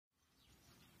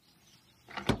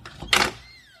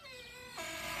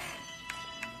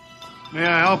May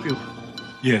I help you?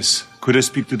 Yes. Could I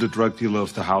speak to the drug dealer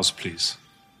of the house, please?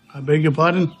 I beg your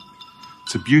pardon?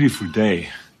 It's a beautiful day,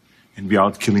 and we're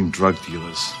out killing drug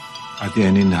dealers. Are there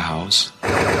any in the house?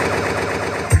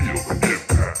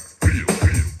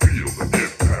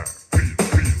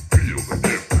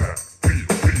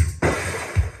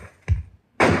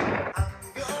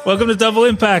 Welcome to Double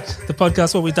Impact, the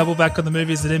podcast where we double back on the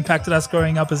movies that impacted us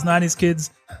growing up as 90s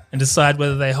kids and decide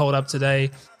whether they hold up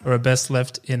today or are best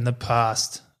left in the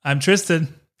past. I'm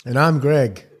Tristan. And I'm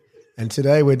Greg. And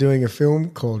today we're doing a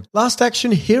film called Last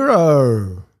Action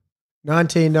Hero,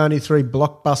 1993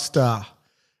 blockbuster,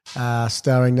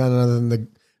 starring none other than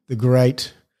the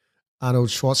great Arnold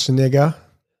Schwarzenegger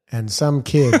and some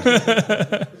kid.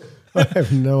 I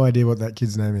have no idea what that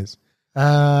kid's name is.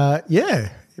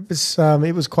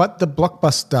 It was quite the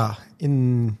blockbuster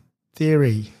in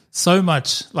theory. So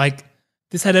much. Like,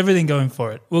 this had everything going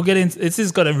for it. We'll get into this.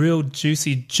 Has got a real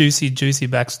juicy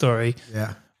backstory.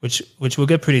 Yeah. Which we'll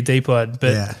get pretty deep on.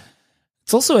 But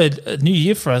it's also a new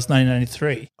year for us,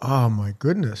 1993. Oh, my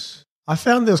goodness. I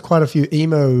found there was quite a few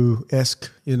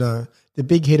emo-esque, the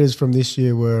big hitters from this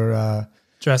year were...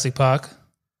 Jurassic Park.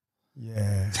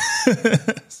 Yeah.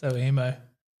 So emo.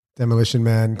 Demolition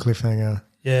Man, Cliffhanger.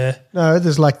 Yeah. No,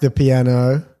 there's like The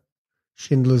Piano,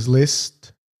 Schindler's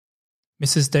List.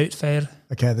 Mrs. Doubtfire.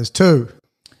 Okay, there's two.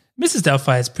 Mrs.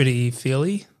 Doubtfire is pretty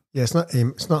feely. Yeah,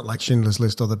 it's not like Schindler's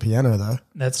List or The Piano though.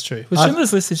 That's true. Well,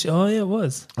 Schindler's List it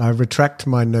was. I retract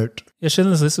my note. Yeah,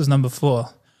 Schindler's List was number 4.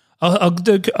 I'll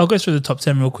go through the top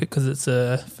 10 real quick because it's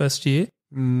first year.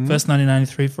 First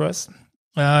 1993 for us.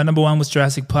 Number 1 was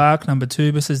Jurassic Park. Number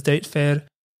 2, Mrs. Doubtfire.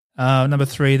 Number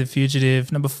 3, The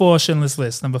Fugitive. Number 4, Schindler's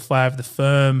List. Number 5, The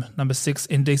Firm. Number 6,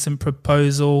 Indecent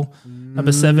Proposal.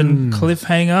 Number 7,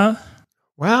 Cliffhanger.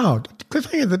 Wow,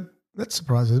 Cliffhanger, that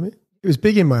surprises me. It was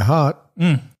big in my heart.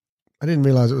 I didn't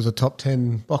realize it was a top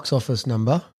 10 box office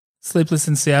number. Sleepless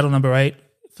in Seattle, number 8.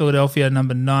 Philadelphia,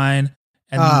 number 9.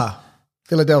 And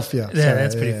Philadelphia. Yeah, Sorry,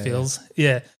 that's pretty feels.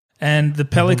 Yeah. And The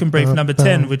Pelican Brief, number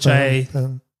 10, which I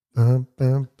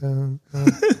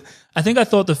think I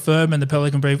thought The Firm and The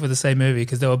Pelican Brief were the same movie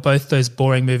because they were both those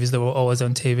boring movies that were always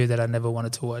on TV that I never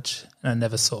wanted to watch and I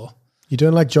never saw. You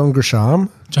don't like John Grisham?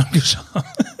 John Grisham.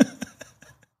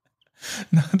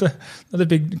 not a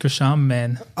big Grisham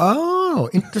man. Oh,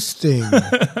 interesting.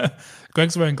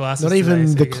 Greg's wearing glasses. Not even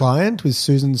today, The Client with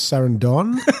Susan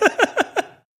Sarandon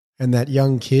and that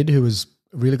young kid who was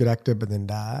a really good actor but then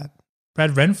died.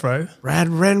 Brad Renfro.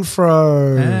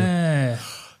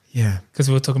 Yeah. Because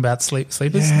we were talking about sleepers.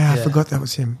 Yeah, I forgot that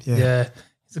was him. Yeah.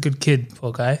 He's a good kid,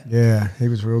 poor guy. Yeah, he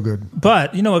was real good.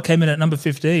 But you know what came in at number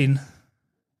 15?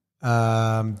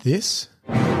 This?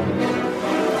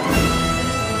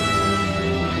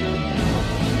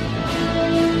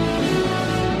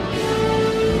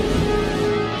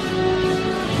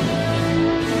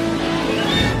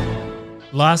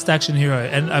 Last Action Hero.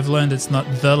 And I've learned it's not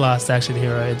The Last Action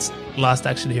Hero, it's Last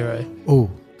Action Hero. Oh,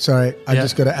 sorry. I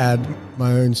just got to add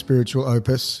my own spiritual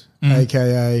opus,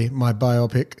 a.k.a. my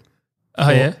biopic.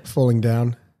 Falling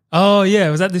Down. Oh, yeah.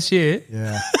 Was that this year?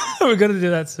 Yeah. We're going to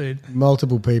do that soon.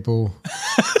 Multiple people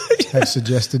have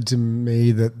suggested to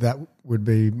me that would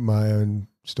be my own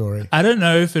story. I don't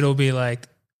know if it'll be like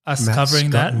us Matt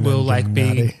covering Scott that will like be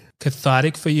Natty.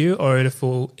 cathartic for you or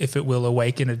if it will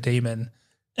awaken a demon.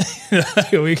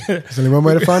 There's only one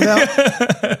way to find out.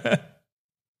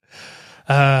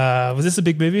 Was this a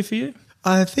big movie for you?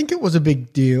 I think it was a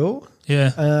big deal.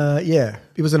 Yeah.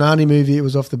 It was an Arnie movie. It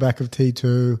was off the back of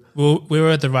T2. Well, we were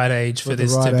at the right age for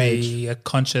this to be age. a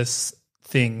conscious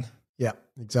thing. Yeah,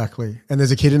 exactly. And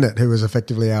there's a kid in it who was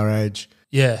effectively our age.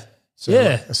 Yeah. So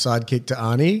like a sidekick to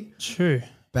Arnie. True.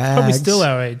 Bags. Probably still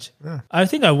our age. Yeah. I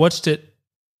think I watched it.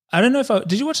 I don't know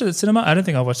did you watch it at cinema? I don't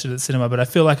think I watched it at cinema, but I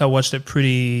feel like I watched it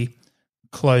pretty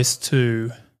close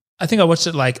to, I think I watched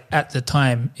it like at the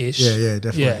time-ish. Yeah,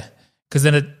 definitely. Yeah. Because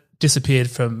then it disappeared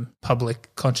from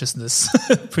public consciousness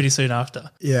pretty soon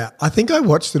after. Yeah, I think I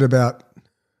watched it about,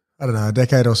 a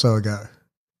decade or so ago.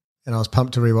 And I was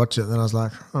pumped to rewatch it. And then I was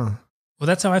like, Well,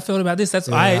 that's how I felt about this.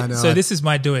 This is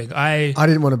my doing. I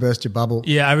didn't want to burst your bubble.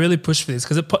 Yeah, I really pushed for this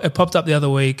because it popped up the other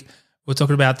week. We're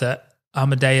talking about the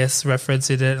Amadeus reference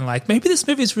in it and like, maybe this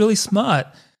movie is really smart.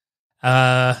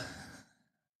 Yeah.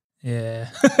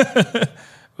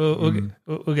 we'll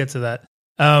get to that.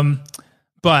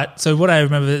 But so what I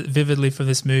remember vividly from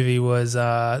this movie was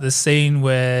the scene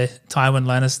where Tywin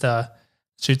Lannister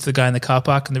shoots the guy in the car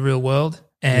park in the real world.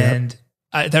 And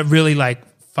that really like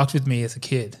fucked with me as a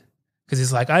kid because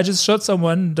he's like, I just shot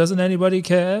someone. Doesn't anybody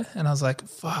care? And I was like,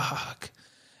 fuck.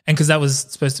 And because that was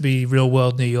supposed to be real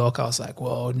world New York, I was like,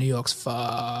 whoa, New York's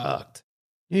fucked.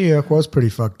 New York was pretty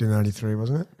fucked in 93,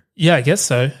 wasn't it? Yeah, I guess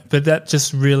so. But that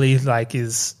just really like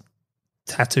is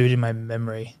tattooed in my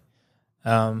memory.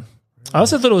 I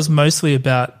also thought it was mostly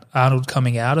about Arnold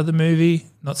coming out of the movie,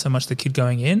 not so much the kid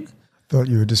going in. Thought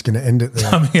you were just going to end it there.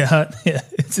 Coming out, yeah.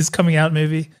 It's his coming out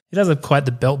movie. He does have quite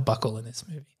the belt buckle in this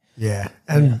movie. Yeah,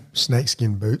 and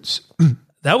snakeskin boots.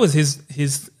 That was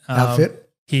his Outfit?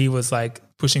 He was like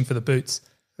pushing for the boots.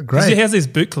 Great. He has his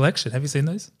boot collection. Have you seen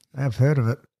those? I have heard of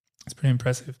it. It's pretty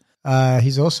impressive.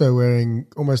 He's also wearing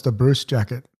almost a Bruce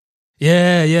jacket.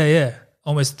 Yeah.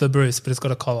 Almost the Bruce, but it's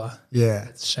got a collar. Yeah.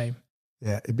 It's a shame.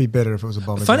 Yeah, it'd be better if it was a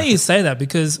bomber Funny jacket. you say that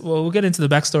because, well, we'll get into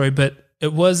the backstory, but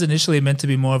it was initially meant to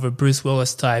be more of a Bruce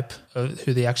Willis type of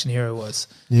who the action hero was.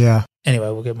 Yeah. Anyway,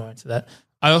 we'll get more into that.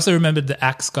 I also remembered the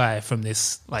axe guy from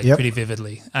this pretty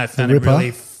vividly. I found The him Ripper?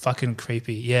 really fucking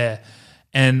creepy. Yeah.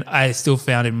 And I still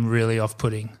found him really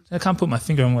off-putting. I can't put my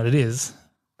finger on what it is.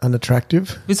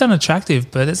 Unattractive? He's unattractive,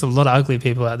 but there's a lot of ugly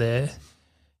people out there.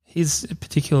 He's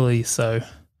particularly so.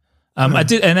 I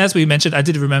did, and as we mentioned, I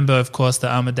did remember, of course, the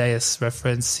Amadeus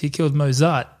reference. He killed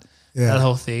Mozart. Yeah. That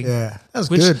whole thing. Yeah. That was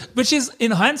good. Which is, in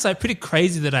hindsight, pretty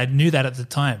crazy that I knew that at the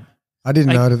time. I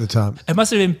didn't know it at the time. It must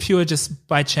have been pure just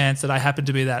by chance that I happened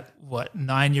to be that,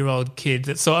 9-year-old kid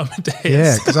that saw Amadeus.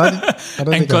 Yeah, because I don't and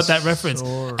think got I that reference.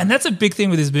 saw- And that's a big thing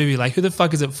with this movie. Like, who the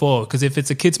fuck is it for? Because if it's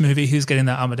a kid's movie, who's getting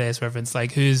that Amadeus reference?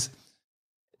 Like, it's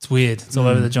weird. It's all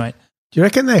over the joint. Do you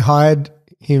reckon they hired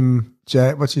him,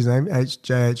 what's his name?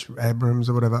 J.H. Abrams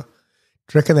or whatever?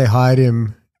 Do you reckon they hired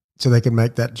him so they could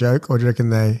make that joke, or do you reckon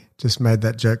they just made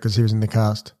that joke because he was in the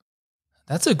cast?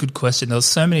 That's a good question. There was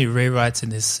so many rewrites in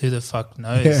this. Who the fuck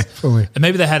knows? Yeah, probably. And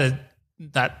maybe they had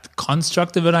that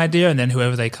construct of an idea, and then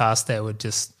whoever they cast there would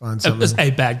just Find it was something.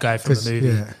 a bad guy from the movie.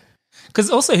 Yeah. Because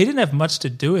also he didn't have much to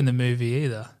do in the movie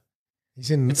either.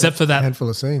 He's in Except for that- handful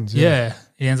of scenes. Yeah,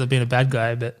 he ends up being a bad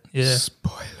guy, but yeah.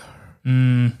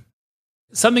 Spoiler.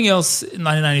 Something else in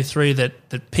 1993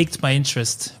 that piqued my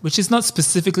interest, which is not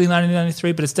specifically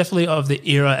 1993, but it's definitely of the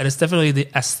era, and it's definitely the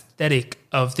aesthetic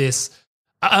of this.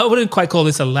 I wouldn't quite call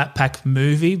this a lap pack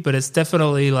movie, but it's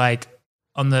definitely like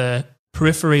on the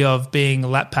periphery of being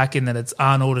lap pack in that it's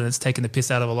Arnold and it's taking the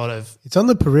piss out of a lot of. It's on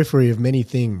the periphery of many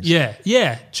things.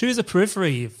 Yeah. Choose a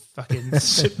periphery, you fucking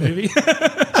shit movie.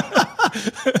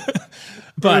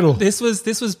 Brutal. But this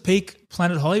was peak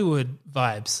Planet Hollywood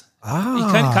vibes.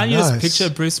 Ah, Can't you nice. just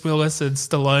picture Bruce Willis and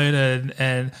Stallone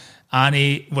and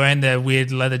Arnie wearing their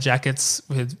weird leather jackets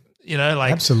with,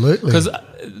 like. Absolutely. Because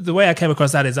the way I came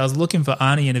across that is I was looking for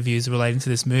Arnie interviews relating to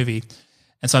this movie.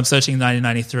 And so I'm searching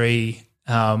 1993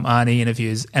 Arnie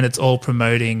interviews, and it's all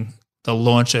promoting the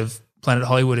launch of Planet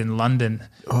Hollywood in London.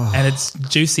 And it's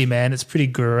juicy, man. It's pretty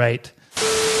great.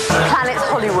 Planet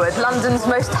Hollywood, London's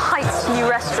most hyped new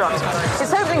restaurant.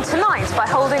 It's opening tonight by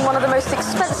holding one of the most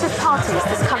expensive parties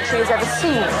this country has ever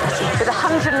seen, with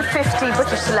 150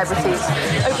 British celebrities,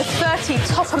 over 30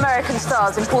 top American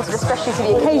stars imported especially for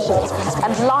the occasion,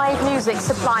 and live music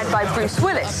supplied by Bruce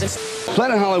Willis.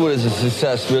 Planet Hollywood is a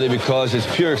success really because it's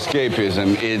pure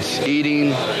escapism. It's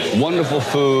eating wonderful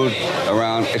food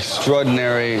around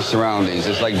extraordinary surroundings.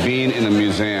 It's like being in a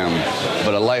museum,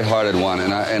 but a lighthearted one,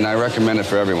 and I recommend it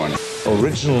for everyone.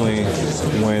 Originally,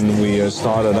 when we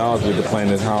started out with the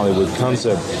Planet Hollywood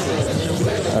concept,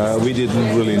 we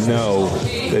didn't really know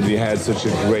that we had such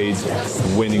a great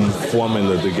winning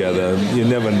formula together. You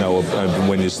never know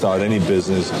when you start any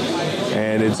business.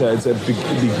 And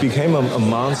it became a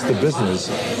monster business.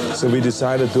 So we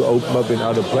decided to open up in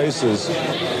other places.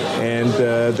 And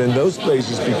then those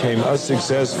places became us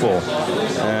successful.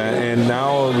 And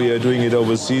now we are doing it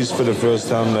overseas for the first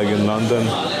time, like in London.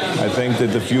 I think that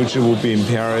the future will be in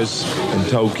Paris, in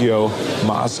Tokyo,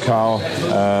 Moscow,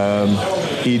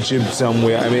 Egypt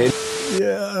somewhere. I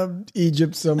mean,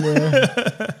 Egypt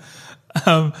somewhere.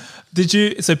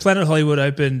 So Planet Hollywood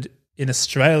opened in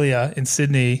Australia, in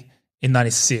Sydney, in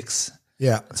 96.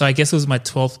 Yeah. So I guess it was my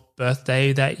 12th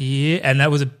birthday that year, and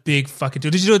that was a big fucking deal.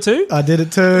 Did you do it too? I did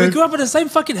it too. We grew up in the same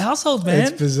fucking household, man.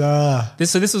 It's bizarre.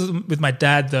 This was with my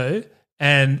dad though,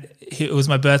 and it was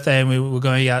my birthday, and we were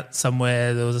going out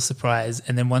somewhere. There was a surprise,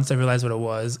 and then once I realized what it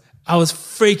was, I was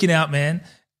freaking out, man.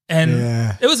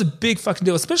 And it was a big fucking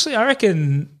deal, especially I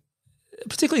reckon,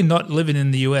 particularly not living in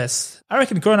the US. I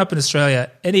reckon growing up in Australia,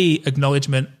 any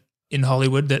acknowledgement in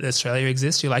Hollywood that Australia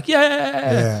exists, you're like,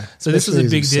 yeah. So this was a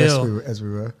Especially big as deal. obsessed as we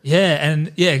were.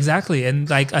 Yeah, exactly. And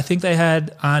like I think they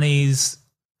had Arnie's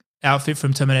outfit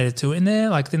from Terminator 2 in there.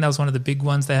 Like I think that was one of the big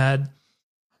ones they had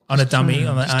on a dummy,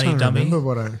 on the Just trying Arnie to dummy. remember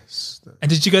what I And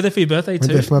did you go there for your birthday went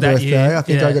too? there for my that birthday. year? I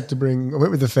think Yeah. I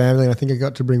went with the family, and I think I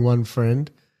got to bring one friend.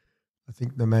 I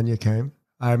think the Mania came.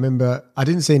 I remember I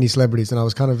didn't see any celebrities, and I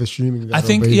was kind of assuming that I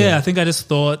think, be there. I think I just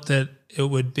thought that it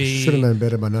would be. Should have known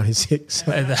better by 96.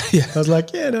 Yeah. I was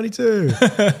like, 92.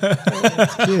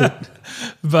 That's cute.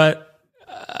 But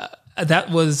that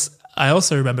was, I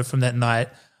also remember from that night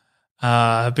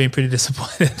being pretty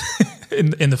disappointed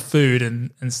in the food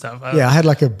and stuff. Yeah, I had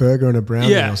like a burger and a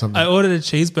brownie or something. I ordered a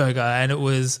cheeseburger and it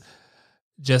was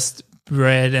just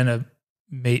bread and a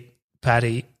meat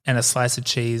patty and a slice of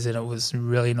cheese, and it was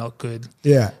really not good.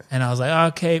 Yeah. And I was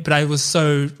like, okay, but I was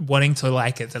so wanting to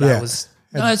like it that I was,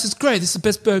 no, this is great. This is the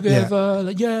best burger ever.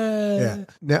 Like, Yeah.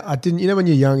 Now, I didn't, when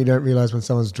you're young, you don't realize when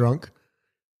someone's drunk.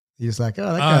 You're just like,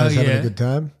 oh, that guy's having a good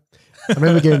time. I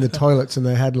remember getting the toilets and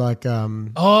they had like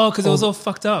because it was all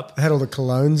fucked up. they had all the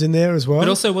colognes in there as well. But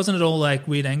also, wasn't it all like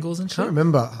weird angles and I shit? can't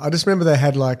remember. I just remember they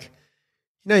had like,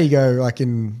 you go like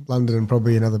in London and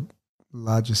probably in other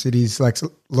larger cities, like a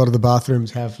lot of the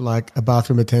bathrooms have like a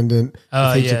bathroom attendant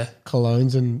with heaps of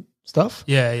colognes and stuff.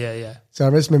 Yeah. So I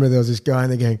just remember there was this guy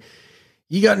and they're going,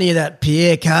 you got any of that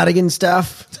Pierre Cardigan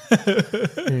stuff?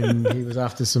 And he was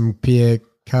after some Pierre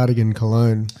Cardigan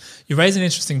cologne. You raise an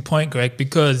interesting point, Greg,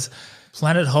 because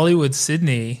Planet Hollywood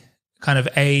Sydney kind of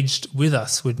aged with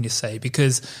us, wouldn't you say?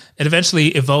 Because it eventually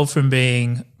evolved from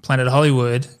being Planet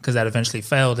Hollywood, because that eventually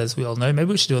failed, as we all know. Maybe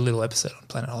we should do a little episode on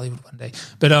Planet Hollywood one day.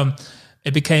 But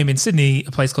it became in Sydney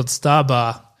a place called Star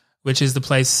Bar, which is the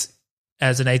place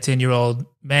as an 18-year-old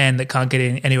man that can't get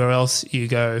in anywhere else, you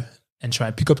go and try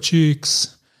and pick up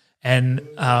chicks. And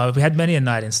we had many a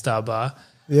night in Star Bar.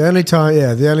 The only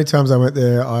times I went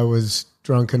there, I was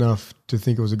drunk enough to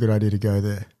think it was a good idea to go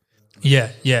there.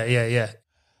 Yeah.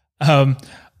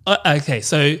 Okay,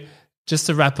 so just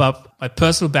to wrap up my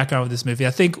personal background with this movie,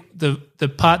 I think the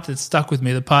part that stuck with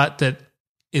me, the part that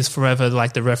is forever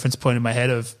like the reference point in my head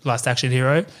of Last Action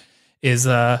Hero is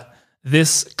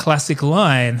this classic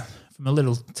line from a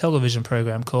little television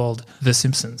program called The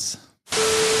Simpsons.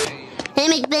 Hey,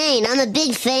 McBain, I'm a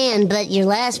big fan, but your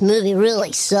last movie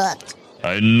really sucked.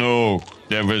 I know.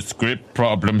 There were script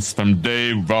problems from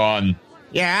day one.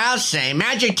 Yeah, I'll say.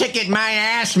 Magic ticket my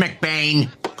ass, McBain.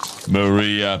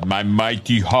 Maria, my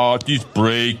mighty heart is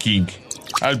breaking.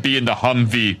 I'll be in the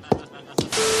Humvee.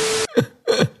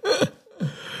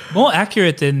 More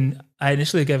accurate than I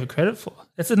initially gave it credit for.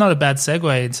 That's not a bad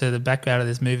segue into the background of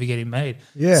this movie getting made.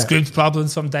 Yeah. Script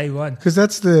problems from day one. Because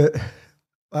that's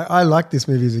I liked this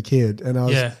movie as a kid, and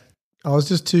I was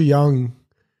just too young.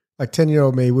 Like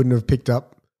 10-year-old me wouldn't have picked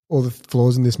up all the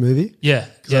flaws in this movie. Yeah.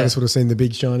 Because I just would have seen the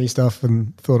big shiny stuff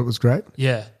and thought it was great.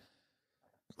 Yeah.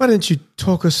 Why don't you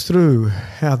talk us through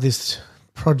how this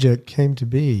project came to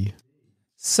be?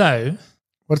 So,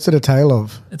 what's it a tale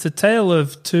of? It's a tale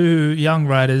of two young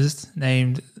writers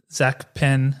named Zach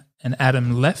Penn and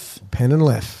Adam Leff. Penn and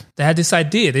Leff. They had this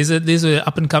idea. These were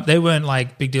up and coming. They weren't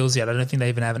like big deals yet. I don't think they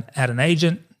even had an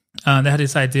agent. They had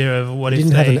this idea of what They if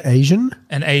didn't have an Asian?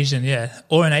 An Asian, yeah,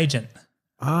 or an agent.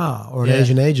 Or an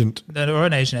Asian agent. Or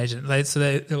an Asian agent.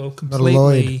 They were Lloyd.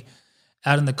 completely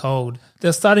out in the cold.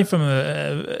 They're starting from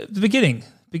the beginning.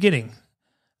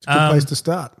 It's a good place to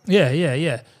start.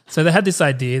 Yeah. So they had this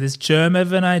idea, this germ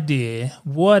of an idea.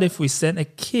 What if we sent a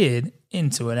kid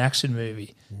into an action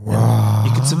movie? Wow.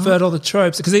 You could subvert all the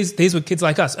tropes. Because these were kids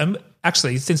like us. And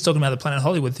actually, since talking about the Planet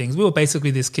Hollywood things, we were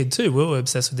basically this kid too. We were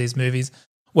obsessed with these movies.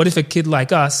 What if a kid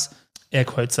like us, air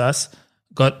quotes us,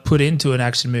 got put into an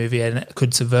action movie and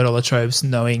could subvert all the tropes,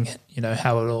 knowing,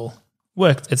 how it all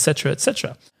worked, et cetera, et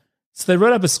cetera. So they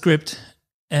wrote up a script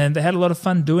and they had a lot of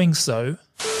fun doing so.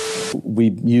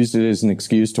 We used it as an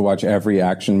excuse to watch every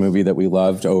action movie that we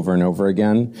loved over and over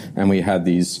again. And we had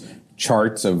these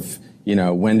charts of,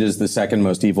 when does the second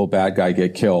most evil bad guy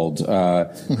get killed?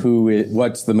 What's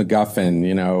the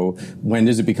MacGuffin? When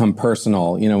does it become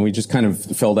personal? We just kind of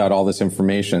filled out all this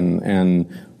information and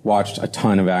watched a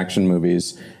ton of action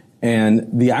movies. And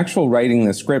the actual writing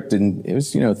the script, it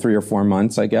was, 3 or 4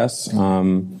 months, I guess.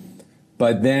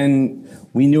 But then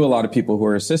we knew a lot of people who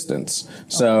were assistants.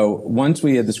 So once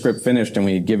we had the script finished and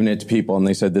we had given it to people and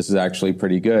they said, this is actually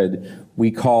pretty good, we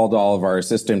called all of our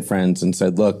assistant friends and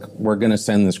said, look, we're going to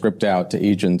send the script out to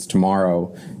agents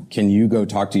tomorrow. Can you go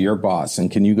talk to your boss?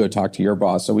 And can you go talk to your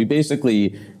boss? So we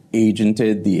basically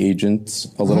agented the agents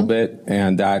a little bit,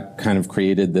 and that kind of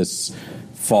created this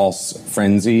false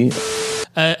frenzy.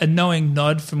 A knowing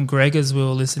nod from Greg as we were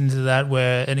listening to that,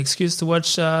 where an excuse to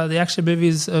watch the action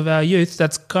movies of our youth.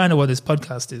 That's kind of what this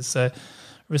podcast is, so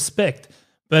respect.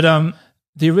 But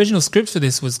the original script for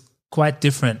this was quite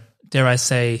different, dare I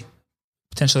say,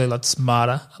 potentially a lot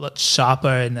smarter, a lot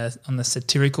sharper on the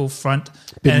satirical front.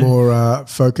 A bit more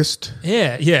focused.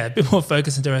 Yeah, a bit more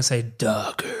focused and, dare I say,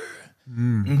 darker,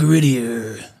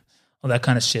 grittier, all that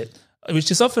kind of shit.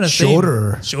 which is often a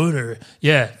Shorter. theme. Shorter.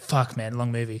 Yeah. Fuck, man.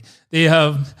 Long movie.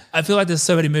 I feel like there's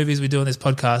so many movies we do on this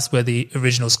podcast where the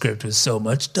original script was so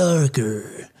much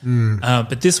darker.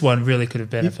 But this one really could have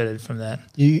benefited from that.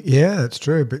 Yeah, that's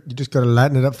true. But you just got to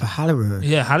lighten it up for Hollywood.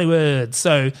 Yeah, Hollywood.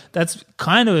 So that's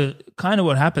kind of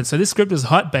what happened. So this script was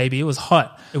hot, baby. It was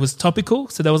hot. It was topical.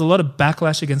 So there was a lot of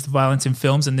backlash against violence in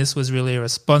films, and this was really a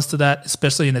response to that,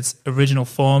 especially in its original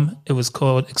form. It was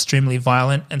called Extremely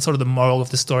Violent, and sort of the moral of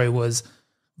the story was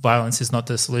violence is not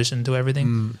the solution to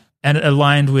everything. And it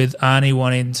aligned with Arnie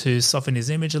wanting to soften his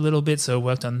image a little bit, so it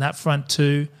worked on that front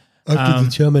too. After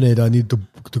the Terminator, I need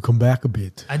to come back a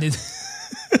bit. I did.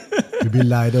 Be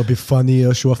lighter, be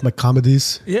funnier, show off my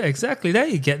comedies. Yeah, exactly. There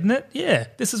you're getting it. Yeah,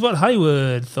 this is what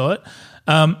Hollywood thought.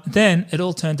 Then it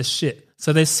all turned to shit.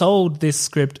 So they sold this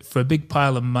script for a big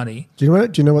pile of money. Do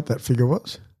you know what that figure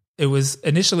was? It was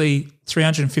initially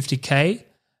 $350K,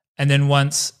 and then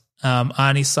once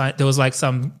Arnie signed, there was like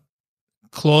some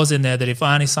clause in there that if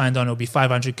Arnie signed on, it would be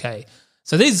 $500K.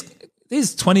 So these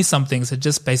 20-somethings had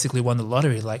just basically won the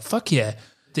lottery. Like, fuck yeah.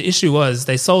 The issue was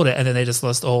they sold it and then they just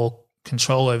lost all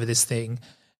control over this thing,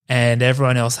 and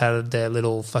everyone else had their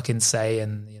little fucking say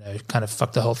and, kind of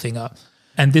fucked the whole thing up.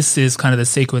 And this is kind of the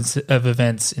sequence of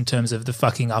events in terms of the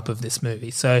fucking up of this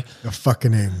movie. So the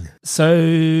fucking.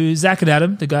 So Zach and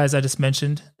Adam, the guys I just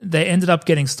mentioned, they ended up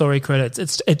getting story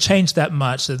credits. It changed that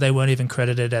much that they weren't even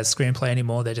credited as screenplay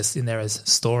anymore. They're just in there as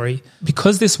story.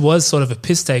 Because this was sort of a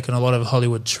piss take on a lot of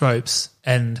Hollywood tropes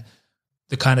and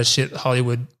the kind of shit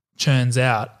Hollywood churns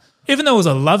out. Even though it was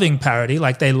a loving parody,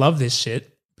 like they love this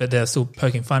shit, but they're still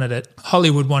poking fun at it,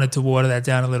 Hollywood wanted to water that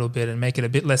down a little bit and make it a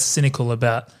bit less cynical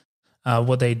about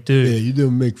what they do. Yeah, you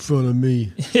don't make fun of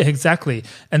me. Yeah, exactly.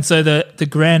 And so the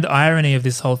grand irony of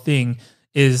this whole thing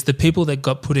is the people that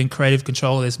got put in creative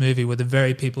control of this movie were the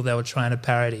very people they were trying to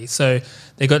parody. So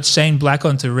they got Shane Black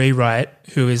on to rewrite,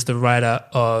 who is the writer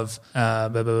of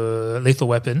Lethal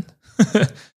Weapon,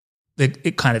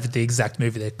 kind of the exact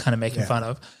movie they're kind of making fun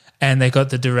of. And they got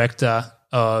the director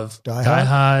of Die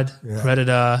Hard,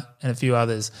 Predator, and a few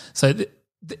others. So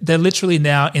they're literally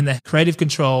now in the creative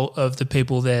control of the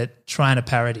people they're trying to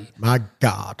parody. My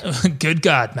God. Good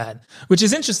God, man. Which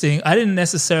is interesting. I don't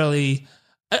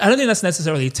think that's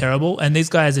necessarily terrible. And these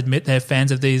guys admit they're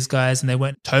fans of these guys and they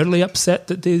weren't totally upset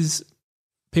that these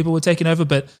people were taking over,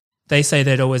 but they say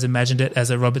they'd always imagined it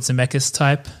as a Robert Zemeckis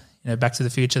type, Back to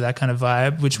the Future, that kind of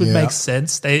vibe, which would make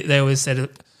sense. They always said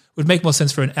it would make more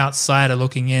sense for an outsider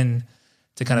looking in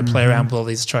to kind of play around with all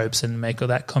these tropes and make all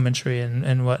that commentary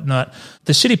and whatnot.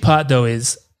 The shitty part, though,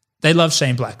 is they love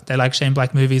Shane Black. They like Shane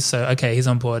Black movies, so, okay, he's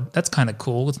on board. That's kind of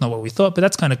cool. It's not what we thought, but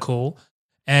that's kind of cool.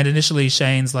 And initially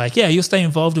Shane's like, yeah, you'll stay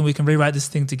involved and we can rewrite this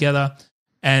thing together.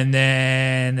 And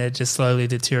then it just slowly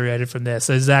deteriorated from there.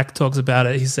 So Zach talks about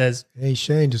it. He says, hey,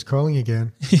 Shane, just calling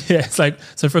again. Yeah, it's like,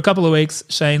 so for a couple of weeks,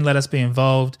 Shane let us be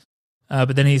involved.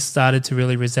 But then he started to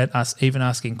really resent us even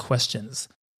asking questions.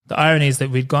 The irony is that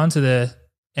we'd gone to the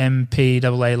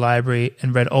MPAA library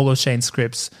and read all of Shane's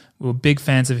scripts. We were big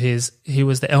fans of his. He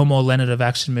was the Elmore Leonard of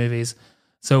action movies.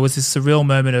 So it was this surreal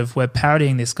moment of we're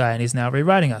parodying this guy and he's now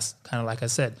rewriting us, kind of like I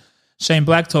said. Shane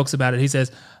Black talks about it. He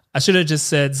says, I should have just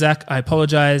said, Zach, I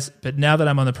apologize, but now that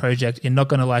I'm on the project, you're not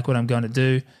going to like what I'm going to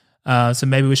do. So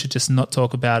maybe we should just not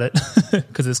talk about it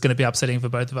because it's going to be upsetting for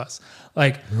both of us.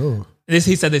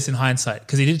 He said this in hindsight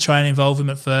because he did try and involve him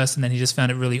at first and then he just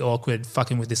found it really awkward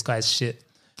fucking with this guy's shit.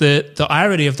 The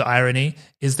irony of the irony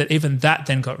is that even that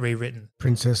then got rewritten.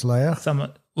 Princess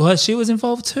Leia? She was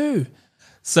involved too.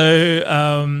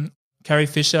 So Carrie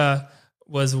Fisher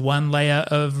was one layer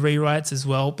of rewrites as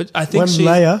well. But I think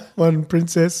one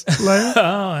Princess Leia.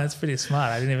 Oh, that's pretty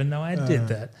smart. I didn't even know I did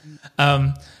that.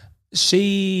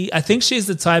 I think she's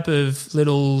the type of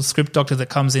little script doctor that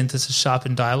comes in to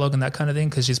sharpen dialogue and that kind of thing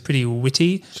because she's pretty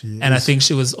witty. And I think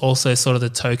she was also sort of the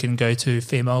token go-to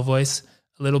female voice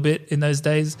a little bit in those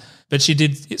days. But she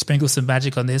did sprinkle some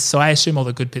magic on this. So I assume all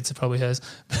the good bits are probably hers.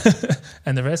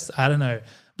 And the rest, I don't know.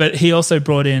 But he also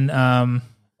brought in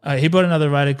another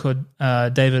writer called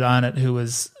David Arnott who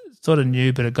was sort of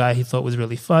new, but a guy he thought was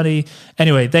really funny.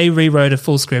 Anyway, they rewrote a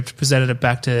full script, presented it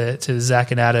back to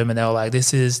Zach and Adam, and they were like,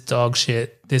 this is dog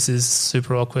shit. This is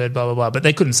super awkward, blah, blah, blah. But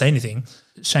they couldn't say anything.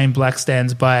 Shane Black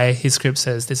stands by his script,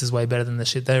 says this is way better than the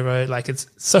shit they wrote. Like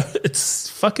it's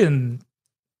fucking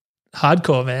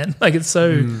hardcore, man. Like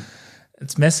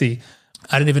it's messy.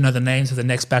 I didn't even know the names of the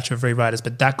next batch of rewriters,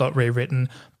 but that got rewritten.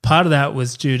 Part of that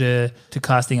was due to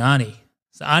casting Arnie.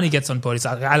 So Arnie gets on board. He's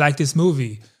like, I like this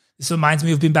movie. This reminds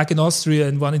me of being back in Austria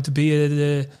and wanting to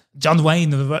be John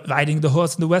Wayne riding the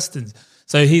horse in the Westerns.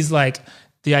 So he's like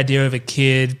the idea of a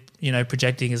kid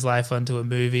projecting his life onto a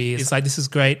movie. It's like, this is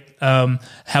great.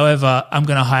 However, I'm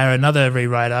going to hire another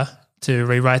rewriter to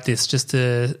rewrite this just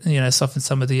to, soften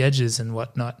some of the edges and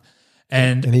whatnot.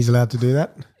 And he's allowed to do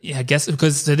that? Yeah, I guess,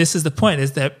 because so this is the point,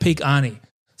 is that peak Arnie.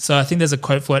 So I think there's a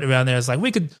quote for it around there. It's like,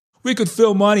 we could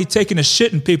film Arnie taking a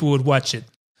shit and people would watch it.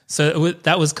 So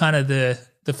that was kind of the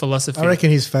philosophy. I reckon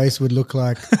his face would look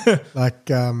like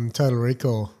Total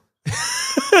Recall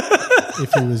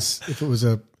if it was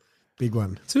a big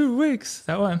one. 2 weeks,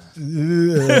 that one.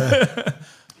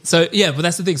 So yeah, but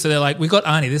that's the thing. So they're like, we got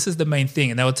Arnie. This is the main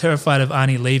thing, and they were terrified of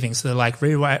Arnie leaving. So they're like,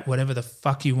 rewrite whatever the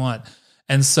fuck you want.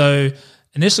 And so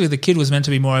initially, the kid was meant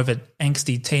to be more of an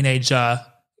angsty teenager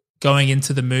going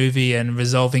into the movie and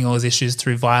resolving all his issues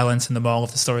through violence, and the moral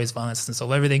of the story is violence and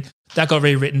solve everything. That got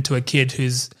rewritten to a kid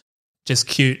who's just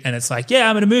cute, and it's like, yeah,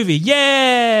 I'm in a movie,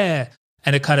 yeah!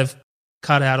 And it kind of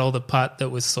cut out all the part that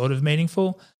was sort of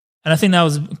meaningful. And I think that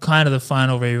was kind of the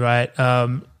final rewrite.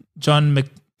 John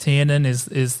McTiernan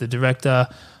is the director,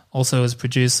 also as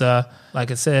producer.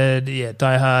 Like I said, yeah,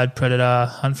 Die Hard, Predator,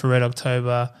 Hunt for Red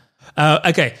October.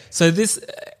 Okay, so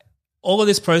all of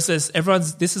this process,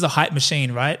 this is a hype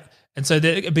machine, right? And so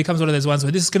it becomes one of those ones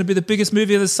where this is going to be the biggest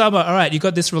movie of the summer. All right, you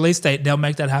got this release date, now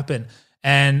make that happen.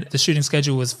 And the shooting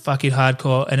schedule was fucking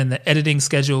hardcore, and then the editing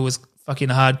schedule was fucking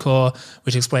hardcore,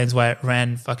 which explains why it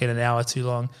ran fucking an hour too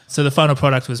long. So the final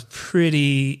product was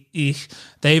pretty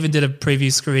They even did a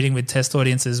preview screening with test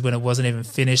audiences when it wasn't even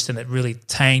finished, and it really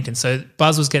tanked. And so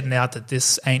buzz was getting out that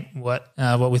this ain't what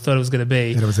we thought it was going to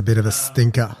be. And it was a bit of a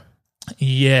stinker.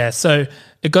 Yeah, so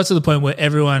it got to the point where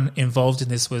everyone involved in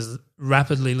this was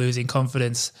rapidly losing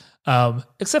confidence,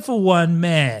 except for one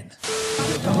man.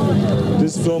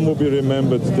 This film will be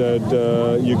remembered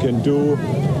that you can do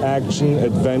action,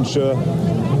 adventure,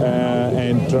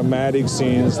 and dramatic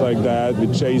scenes like that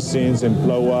with chase scenes and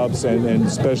blow-ups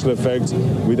and special effects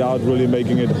without really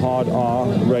making it hard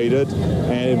R-rated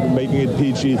and making it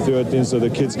PG-13 so the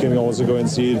kids can also go and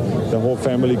see it, the whole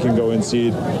family can go and see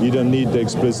it. You don't need the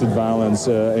explicit violence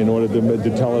in order to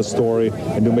tell a story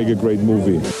and to make a great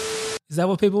movie. Is that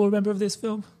what people remember of this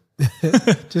film?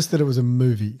 Just that it was a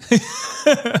movie.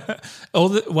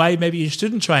 Why maybe you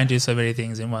shouldn't try and do so many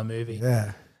things in one movie.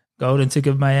 Yeah. Golden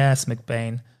ticket my ass,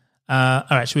 McBain. All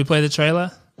right, should we play the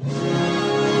trailer?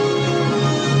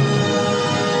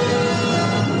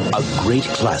 A great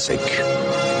classic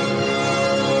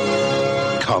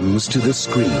comes to the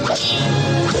screen.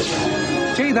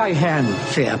 Stay thy hand,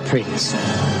 fair prince.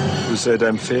 Who said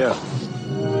I'm fair?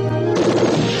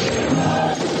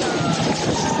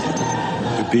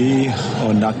 To be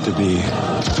or not to be?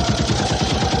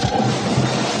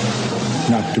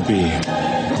 Not to be.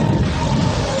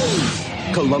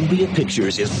 Columbia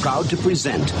Pictures is proud to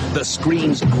present the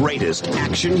screen's greatest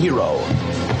action hero,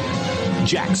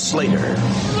 Jack Slater.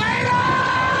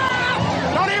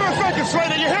 Don't even think it,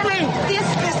 Slater, you hear me? This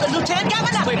is the Lieutenant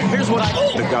Governor. Slater, here's what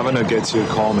The governor gets here,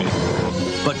 call me.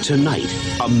 But tonight,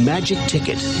 a magic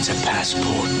ticket, it's a passport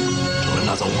to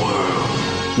another world,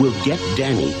 will get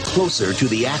Danny closer to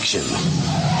the action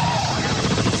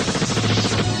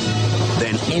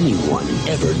than anyone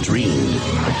ever dreamed.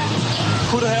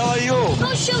 Who the hell are you?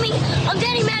 Don't shoot me. I'm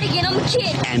Danny Madigan. I'm a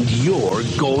kid. And you're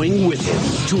going with him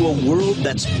to a world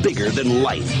that's bigger than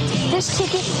life. This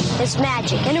ticket is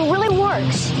magic, and it really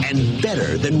works. And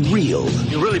better than real.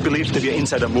 You really believe that you're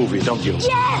inside a movie, don't you?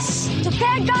 Yes! The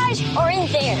bad guys are in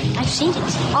there. I've seen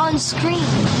it on screen.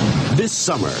 This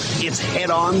summer, it's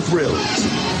head-on thrills.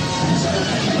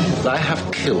 I have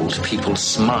killed people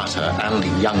smarter and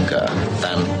younger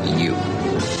than you.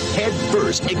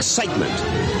 Head-first excitement.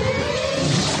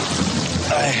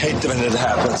 I hate when it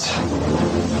happens.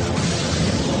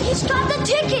 He's got the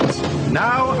ticket!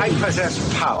 Now I possess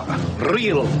power.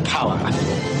 Real power.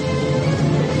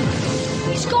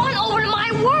 He's going over to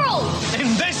my world!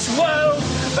 In this world,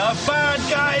 the bad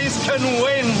guys can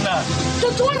win.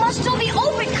 The door must still be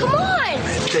open. Come on!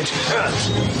 It hurts.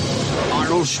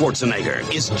 Arnold Schwarzenegger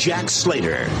is Jack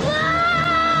Slater.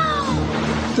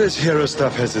 No! This hero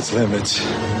stuff has its limits.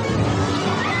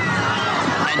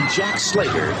 And Jack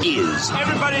Slater is...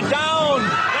 Everybody down!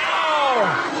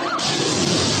 Now!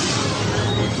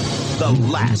 The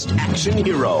last action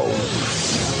hero.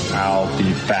 I'll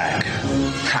be back.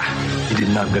 Ha! You did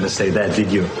not gonna say that,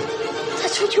 did you?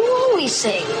 That's what you always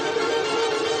say.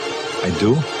 I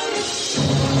do?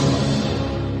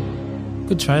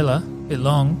 Good trailer. A bit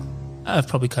long. I've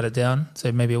probably cut it down,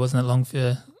 so maybe it wasn't that long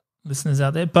for listeners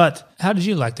out there. But how did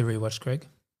you like the rewatch, Greg?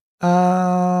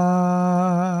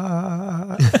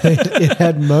 It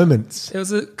had moments. It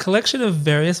was a collection of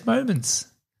various moments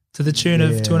to the tune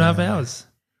of 2.5 hours.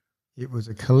 It was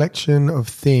a collection of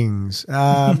things.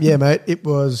 Yeah, mate, it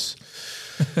was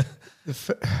a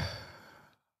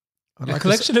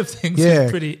collection of things Yeah,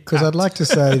 is pretty because I'd apt. like to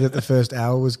say that the first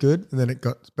hour was good, and then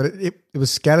it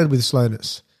was scattered with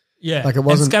slowness. Yeah, like it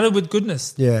wasn't and scattered with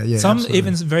goodness. Yeah, yeah. Some absolutely.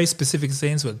 even very specific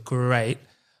scenes were great.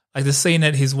 Like the scene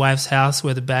at his wife's house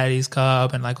where the baddies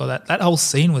come and like all that. That whole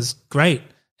scene was great.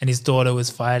 And his daughter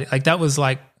was fighting. Like that was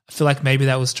like, I feel like maybe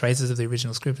that was traces of the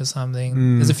original script or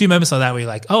something. There's a few moments like that where you're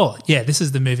like, oh yeah, this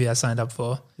is the movie I signed up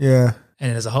for. Yeah,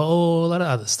 And there's a whole lot of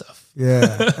other stuff.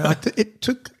 yeah. It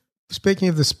took. Speaking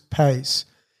of this pace,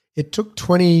 it took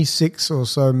 26 or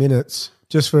so minutes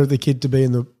just for the kid to be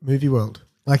in the movie world.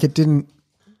 Like it didn't.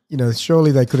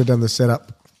 Surely they could have done the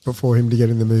setup before him to get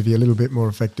in the movie a little bit more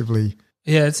effectively.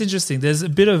 Yeah, it's interesting. There's a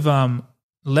bit of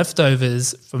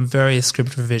leftovers from various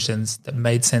script revisions that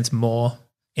made sense more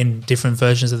in different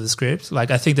versions of the script.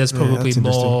 Like I think there's probably that's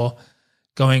interesting. more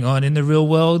going on in the real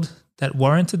world that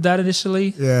warranted that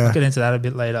initially. Yeah. I'll get into that a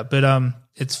bit later. But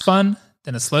it's fun,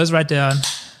 then it slows right down,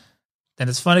 then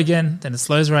it's fun again, then it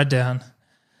slows right down.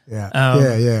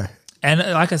 Yeah, Yeah. And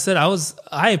like I said,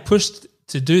 I pushed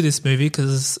to do this movie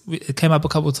because it came up a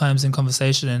couple of times in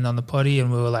conversation and on the potty,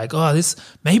 and we were like, oh,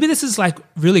 maybe this is like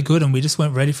really good and we just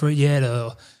weren't ready for it yet,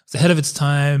 or it's ahead of its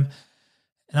time.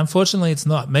 And unfortunately it's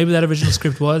not. Maybe that original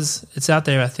script it's out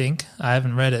there, I think. I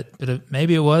haven't read it, but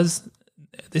maybe it was.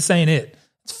 This ain't it.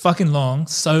 It's fucking long,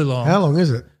 so long. How long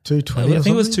is it? 220? I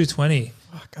think it was 220.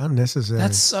 Fuck, unnecessary.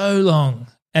 That's so long.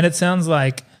 And it sounds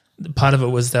like part of it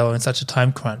was they were in such a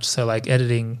time crunch. So like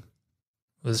editing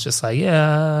was just like,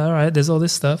 yeah, all right, there's all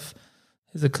this stuff.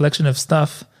 There's a collection of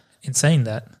stuff. In saying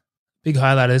that, big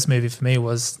highlight of this movie for me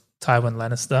was Tywin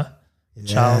Lannister,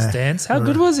 Charles Dance. How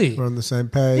good was he? We're on the same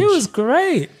page. He was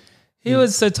great. He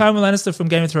was so Tywin Lannister from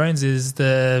Game of Thrones is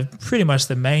pretty much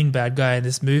the main bad guy in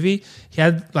this movie. He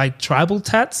had like tribal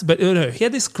tats, but he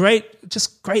had this great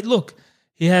look.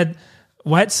 He had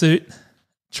white suit,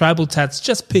 tribal tats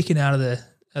just peeking out of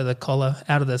the collar,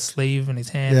 out of the sleeve and his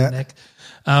hand and neck.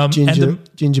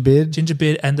 Ginger beard. Ginger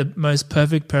beard and the most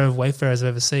perfect pair of Wayfarers I've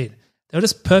ever seen. They were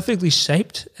just perfectly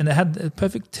shaped and it had a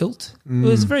perfect tilt. It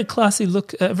was a very classy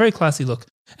look, And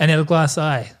he had a glass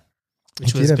eye,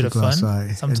 which was a bit of fun.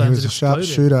 Sometimes and he was it a sharp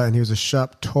exploded. shooter and he was a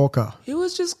sharp talker. He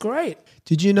was just great.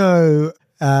 Did you know,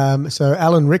 so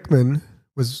Alan Rickman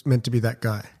was meant to be that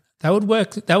guy. That would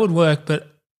work, but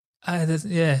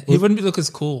he wouldn't look as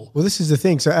cool. Well, this is the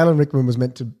thing. So Alan Rickman was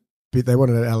meant to be, they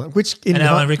wanted an Alan, which in An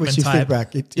Alan Rickman which you type. think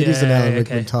back, it is an Alan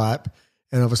Rickman okay. type,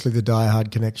 and obviously the Die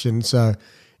Hard connection. So,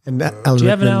 and that Alan Do you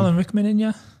have an Rickman, Alan Rickman in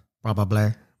you?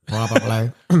 Probably.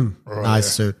 Nice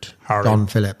suit. Don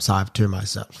Phillips, I have to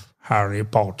myself. Harry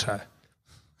Potter.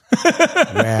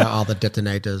 Where are the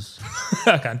detonators?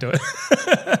 I can't do it.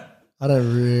 I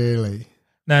don't really.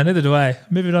 No, neither do I.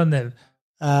 Moving on then.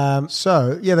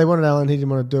 So, yeah, they wanted Alan. He didn't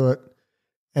want to do it.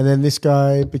 And then this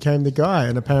guy became the guy.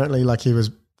 And apparently, like, he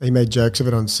made jokes of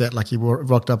it on set. Like, he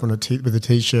rocked up on with a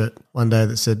T-shirt one day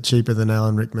that said cheaper than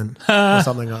Alan Rickman or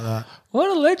something like that. What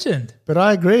a legend. But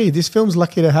I agree. This film's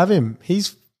lucky to have him.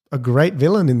 He's a great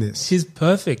villain in this. He's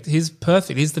perfect. He's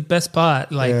the best part,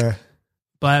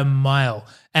 by a mile.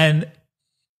 And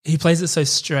he plays it so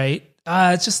straight.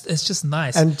 It's just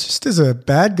nice. And just as a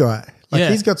bad guy, like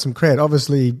he's got some cred.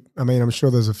 Obviously, I mean, I'm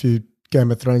sure there's a few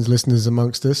Game of Thrones listeners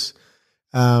amongst us.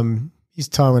 He's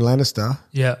Tywin Lannister.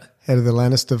 Yeah. Head of the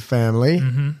Lannister family.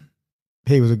 Mm-hmm.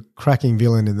 He was a cracking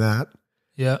villain in that.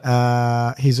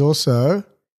 Yeah. He's also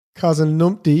cousin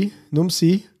Numsi.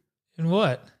 In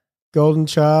what? Golden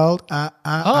Child.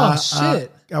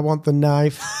 Shit. I want the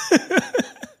knife.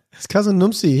 His cousin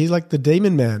Numsi. He's like the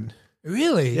demon man.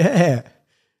 Really? Yeah.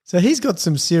 So he's got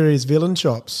some serious villain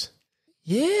chops.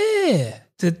 Yeah.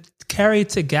 To carry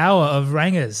Tagawa of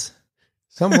Rangers.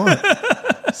 Somewhat.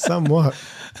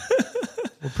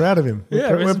 We're proud of him.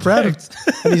 We're proud of him.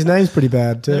 And his name's pretty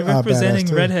bad too. Representing badass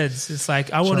too. redheads. It's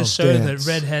like, I want to Charles show Dance.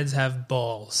 that redheads have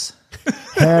balls.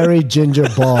 Hairy ginger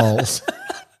balls.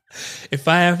 If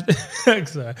I have to,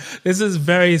 sorry, this is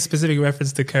very specific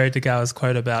reference to Kerry Tagawa's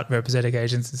quote about representing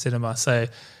Asians in cinema. So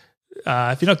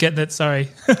if you're not getting it, sorry.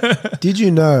 Did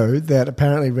you know that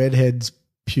apparently redheads'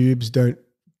 pubes don't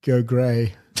go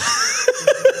grey?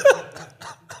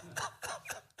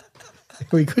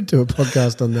 We could do a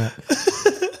podcast on that.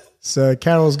 So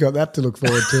Carol's got that to look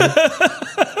forward to.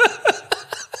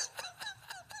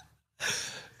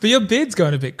 But your beard's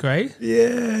going a bit grey.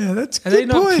 Yeah, that's a Are good they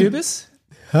not point. pubis?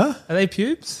 Huh? Are they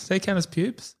pubes? Do they count as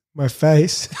pubes? My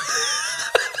face.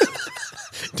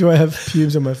 Do I have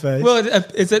pubes on my face? Well,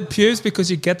 is it pubes because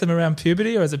you get them around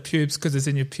puberty, or is it pubes because it's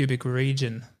in your pubic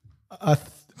region?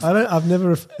 I've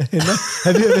never.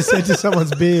 Have you ever said to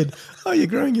someone's beard, "Oh, you're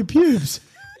growing your pubes"?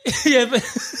 Yeah, but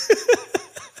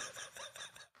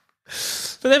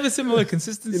they have a similar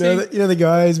consistency. You know the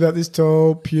guy who's about this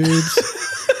tall, pubes.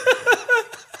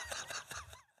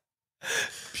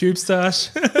 Pube stash.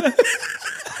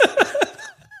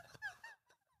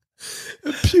 A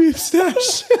pube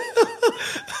stash.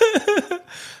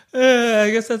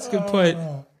 I guess that's a good point.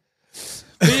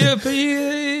 But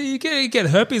you get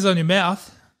herpes on your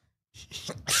mouth.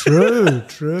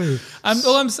 True.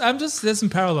 I'm just there's some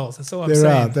parallels. That's all I'm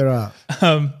saying. There are.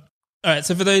 All right.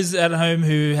 So for those at home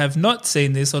who have not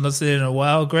seen this or not seen it in a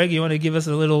while, Greg, you want to give us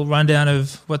a little rundown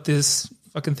of what this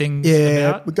fucking thing's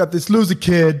about? We got this loser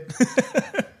kid,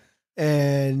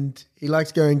 and he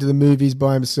likes going to the movies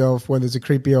by himself when there's a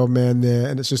creepy old man there,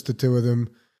 and it's just the two of them.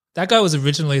 That guy was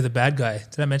originally the bad guy.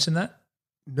 Did I mention that?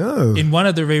 No. In one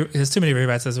of the there's too many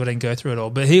rewrites, so I didn't go through it all.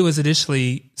 But he was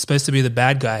initially supposed to be the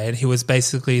bad guy, and he was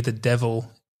basically the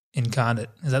devil incarnate.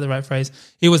 Is that the right phrase?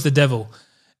 He was the devil,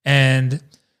 and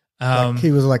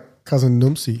he was like cousin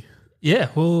Numpsy. Yeah.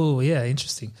 Oh, yeah.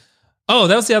 Interesting. Oh,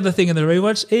 that was the other thing in the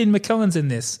rewatch. Ian McKellen's in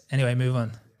this. Anyway, move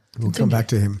on. We'll come back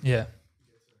to him. Yeah.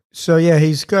 So yeah,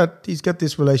 he's got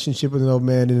this relationship with an old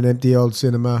man in an empty old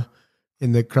cinema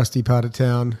in the crusty part of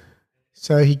town.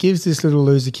 So he gives this little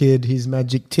loser kid his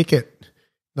magic ticket,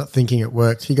 not thinking it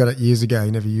worked. He got it years ago.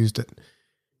 He never used it.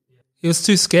 He was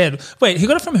too scared. Wait, he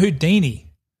got it from Houdini.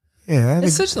 Yeah.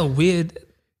 It's such a weird...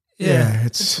 Yeah,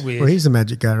 it's weird. Well, he's a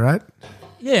magic guy, right?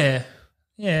 Yeah.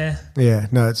 Yeah. Yeah,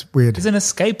 no, it's weird. He's an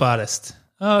escape artist.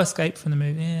 Oh, escape from the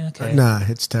movie. Yeah, okay. Nah,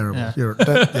 it's terrible. Yeah.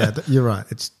 You're right.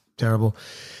 It's terrible.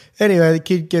 Anyway, the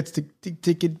kid gets the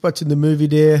ticket watching the movie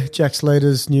there, Jack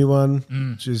Slater's new one,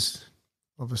 which is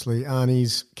obviously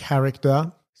Arnie's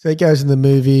character. So he goes in the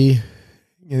movie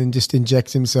and just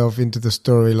injects himself into the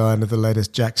storyline of the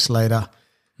latest Jack Slater.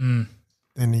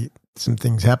 Then some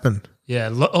things happen. Yeah,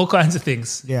 all kinds of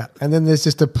things. Yeah, and then there's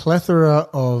just a plethora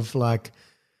of like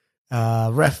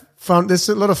fun. There's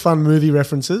a lot of fun movie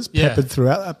references peppered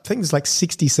throughout. I think there's like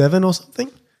 67 or something.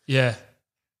 Yeah,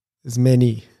 there's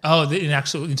many. Oh,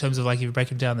 in terms of like if you break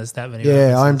them down, there's that many.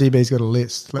 Yeah, references. IMDb's got a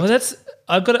list. Well,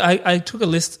 I took a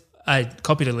list. I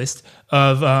copied a list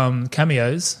of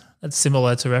cameos that's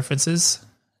similar to references.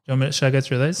 Should I go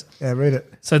through those? Yeah, read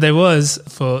it. So there was,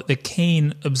 for the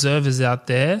keen observers out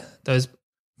there, those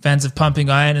fans of Pumping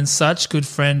Iron and such, good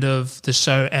friend of the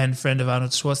show and friend of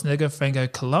Arnold Schwarzenegger, Franco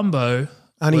Columbo.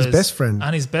 Arnie's best friend.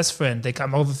 Arnie's best friend. They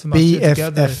come over from Australia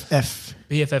together.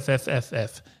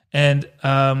 BFFF. And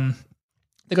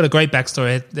they got a great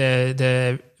backstory.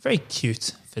 They're very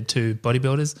cute for two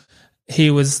bodybuilders. He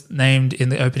was named in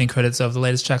the opening credits of the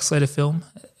latest Jack Slater film,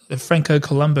 the Franco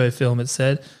Columbo film, it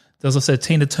said. There was also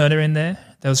Tina Turner in there.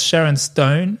 There was Sharon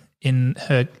Stone in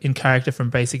character from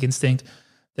Basic Instinct.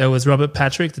 There was Robert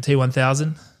Patrick, the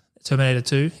T-1000, Terminator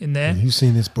 2 in there. You've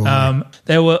seen this boy.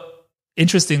 There were,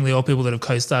 interestingly, all people that have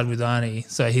co-starred with Arnie,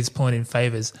 so his point in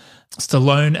favours.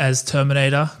 Stallone as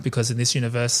Terminator, because in this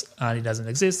universe, Arnie doesn't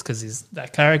exist because he's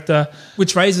that character,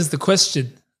 which raises the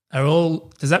question,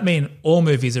 does that mean all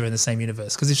movies are in the same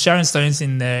universe? Because if Sharon Stone's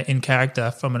in there in character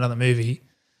from another movie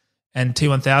and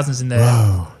T-1000's in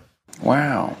there...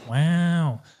 Wow.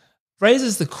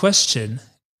 Raises the question,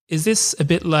 is this a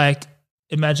bit like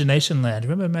Imagination Land?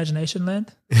 Remember Imagination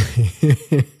Land?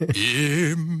 Imagination.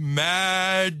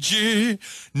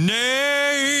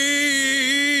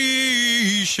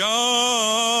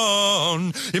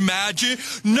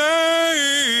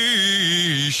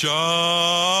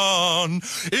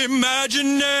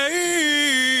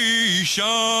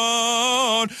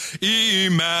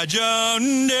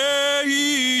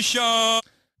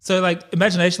 So like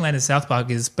Imagination Land in South Park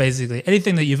is basically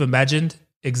anything that you've imagined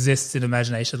exists in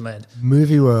Imagination Land.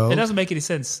 Movie world. It doesn't make any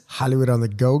sense. Hollywood on the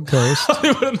Gold Coast.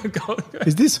 Hollywood on the Gold Coast.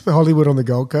 Is this Hollywood on the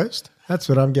Gold Coast? That's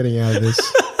what I'm getting out of this.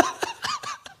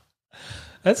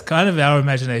 That's kind of our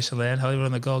Imagination Land, Hollywood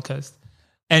on the Gold Coast.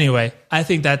 Anyway, I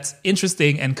think that's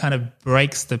interesting and kind of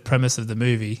breaks the premise of the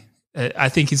movie. I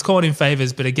think he's calling in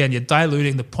favors, but again, you're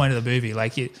diluting the point of the movie.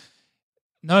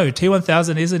 No,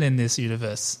 T-1000 isn't in this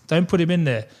universe. Don't put him in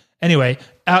there. Anyway,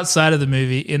 outside of the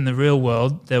movie, in the real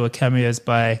world, there were cameos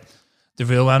by the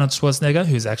real Arnold Schwarzenegger,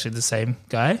 who's actually the same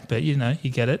guy, but you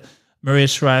get it. Maria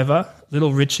Shriver,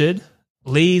 Little Richard,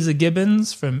 Lisa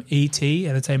Gibbons from E.T.,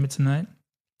 Entertainment Tonight,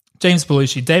 James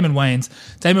Belushi, Damon Wayans.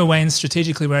 Damon Wayans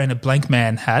strategically wearing a Blank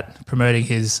Man hat, promoting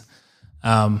his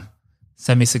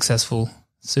semi-successful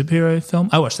superhero film.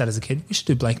 I watched that as a kid. We should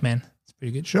do Blank Man. It's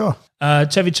pretty good. Sure.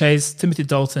 Chevy Chase, Timothy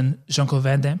Dalton, Jean-Claude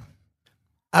Van Damme.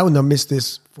 I would not miss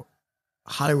this for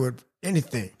Hollywood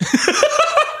anything.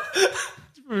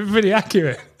 Pretty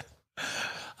accurate.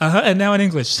 And now in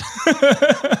English.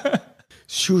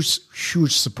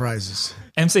 Huge surprises.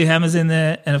 MC Hammer's in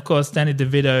there, and of course Danny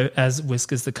DeVito as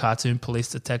Whiskers, the cartoon police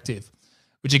detective.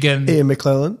 Which again, Ian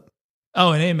McKellen.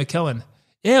 Oh, and Ian McKellen.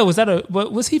 Yeah,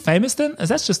 was he famous then?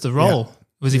 That's just a role. Yeah.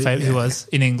 Was he famous? He was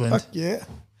in England. Fuck yeah.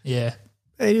 Yeah.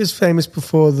 He was famous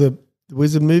before the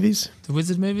Wizard movies. The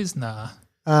Wizard movies? Nah.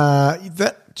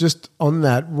 That just on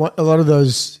that, a lot of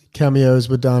those cameos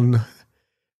were done.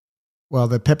 Well,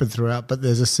 they're peppered throughout, but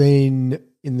there's a scene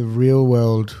in the real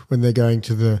world when they're going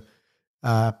to the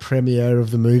premiere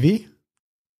of the movie,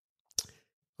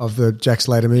 of the Jack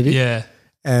Slater movie. Yeah.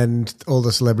 And all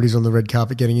the celebrities on the red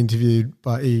carpet getting interviewed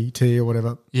by E.T. or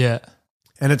whatever. Yeah.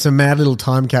 And it's a mad little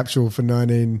time capsule for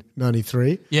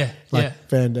 1993. Yeah, like yeah.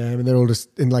 Van Damme, and they're all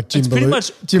just in like Jim It's pretty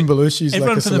much Jim Belushi's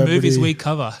everyone like a from the celebrity. movies we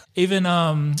cover. Even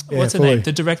what's her fully. name?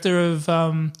 The director of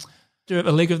A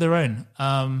League of Their Own.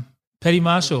 Petty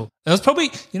Marshall. That was probably,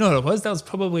 you know what it was? That was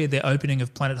probably the opening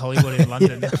of Planet Hollywood in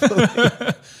London.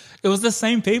 It was the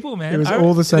same people, man. It was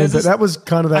all the same, but that was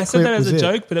kind of that I said clip that as was a it.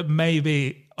 joke, but it may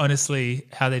be honestly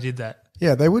how they did that.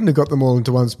 Yeah, they wouldn't have got them all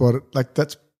into one spot. Like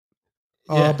that's,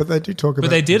 Yeah. but they do talk about. But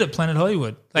they did at Planet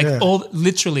Hollywood. Like Yeah. all,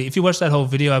 literally, if you watch that whole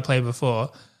video I played before,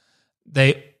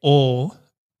 they all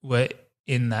were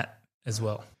in that as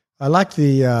well. I like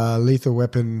the Lethal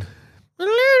Weapon.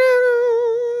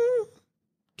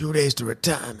 2 days to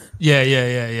retirement.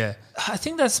 Yeah. I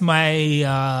think that's my...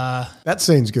 That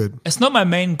scene's good. It's not my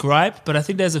main gripe, but I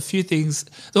think there's a few things...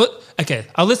 Okay,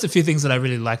 I'll list a few things that I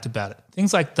really liked about it.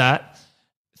 Things like that.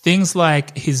 Things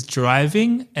like his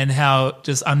driving and how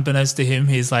just unbeknownst to him,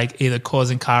 he's like either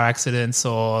causing car accidents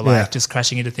or like just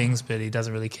crashing into things, but he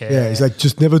doesn't really care. Yeah, he's like,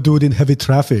 just never do it in heavy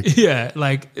traffic. Yeah,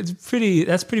 like that's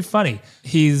pretty funny.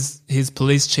 His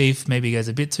police chief maybe goes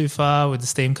a bit too far with the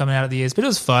steam coming out of the ears, but it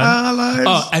was fun.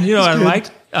 Oh, and you know what I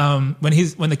liked?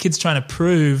 When the kid's trying to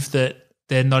prove that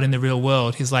they're not in the real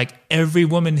world, he's like, every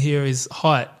woman here is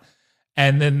hot.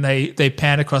 And then they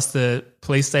pan across the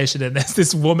police station and there's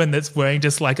this woman that's wearing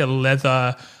just like a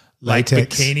leather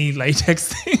Latex. bikini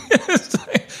latex thing.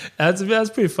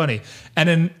 That's pretty funny. And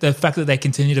then the fact that they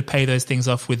continue to pay those things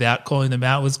off without calling them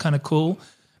out was kind of cool.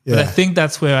 But I think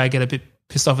that's where I get a bit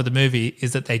pissed off at the movie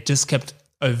is that they just kept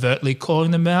overtly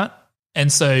calling them out.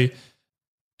 And so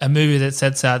a movie that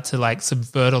sets out to like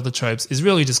subvert all the tropes is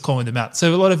really just calling them out.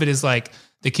 So a lot of it is like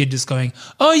the kid just going,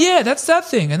 oh yeah, that's that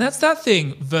thing and that's that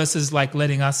thing versus like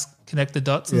letting us connect the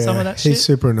dots and some of that shit. He's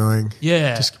super annoying.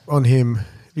 Yeah. Just on him. Have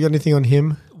you got anything on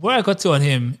him? Where I got to on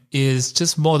him is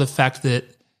just more the fact that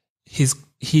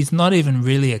he's not even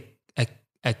really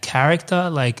a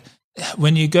character. Like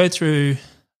when you go through,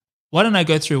 why don't I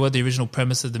go through what the original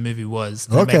premise of the movie was?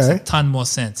 That makes a ton more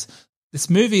sense. This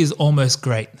movie is almost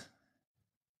great.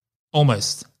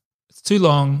 Almost. It's too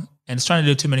long and it's trying to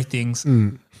do too many things.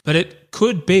 But it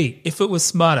could be, if it was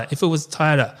smarter, if it was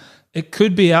tighter, it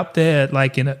could be up there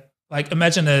like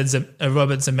imagine a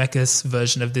Robert Zemeckis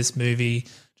version of this movie.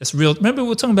 Just real. Remember we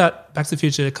were talking about Back to the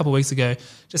Future a couple of weeks ago,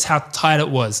 just how tight it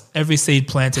was. Every seed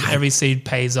planted, every seed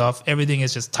pays off. Everything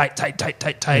is just tight.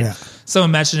 Yeah. So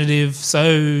imaginative,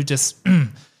 so just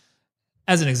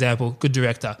as an example, good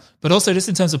director. But also just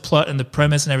in terms of plot and the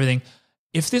premise and everything,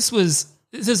 this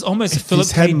is almost a Philip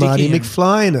K. Dick. Marty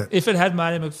McFly in it. If it had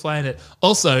Marty McFly in it.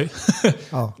 Also,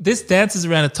 this dances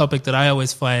around a topic that I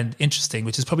always find interesting,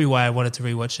 which is probably why I wanted to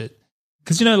rewatch it.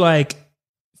 Because, you know, like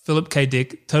Philip K.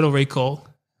 Dick, Total Recall,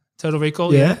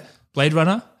 Yeah. Blade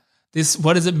Runner.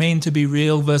 What does it mean to be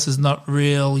real versus not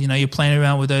real? You know, you're playing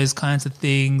around with those kinds of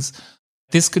things.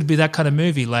 This could be that kind of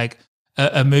movie, like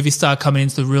a movie star coming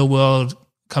into the real world,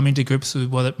 coming to grips with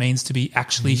what it means to be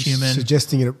actually human.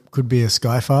 Suggesting it could be a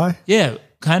sci-fi? Yeah,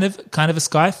 kind of a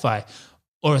sci-fi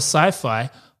or a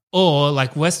sci-fi, or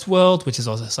like Westworld, which is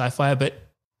also sci-fi, but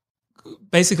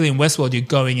basically in Westworld you're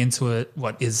going into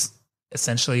what is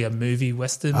essentially a movie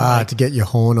western. To get your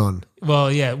horn on.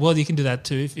 Well, yeah, you can do that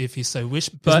too if you so wish.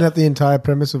 But isn't that the entire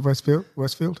premise of Westworld?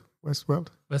 Westfield.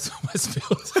 That's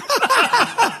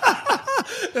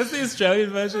the Australian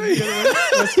version.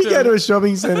 You go to a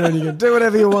shopping centre and you can do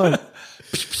whatever you want.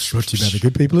 Brought to you by the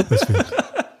good people at Westfield.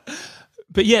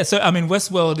 But yeah, so I mean,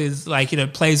 Westworld is like, you know,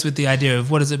 plays with the idea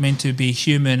of what does it mean to be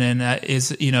human, and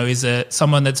is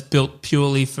someone that's built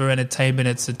purely for entertainment.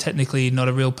 It's technically not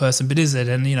a real person, but is it?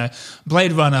 And you know,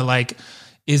 Blade Runner, like,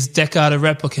 is Deckard a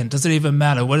replicant? Does it even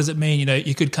matter? What does it mean? You know,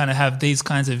 you could kind of have these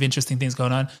kinds of interesting things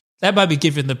going on. That might be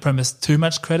giving the premise too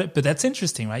much credit, but that's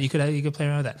interesting, right? You could play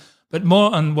around with that. But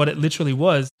more on what it literally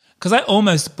was, because I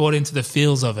almost bought into the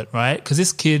feels of it, right? Because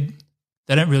this kid,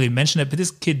 they don't really mention it, but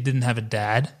this kid didn't have a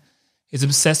dad. He's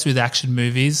obsessed with action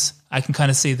movies. I can kind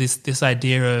of see this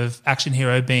idea of action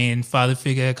hero being father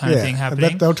figure kind of thing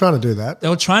happening. They were trying to do that. They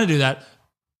were trying to do that.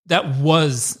 That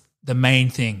was the main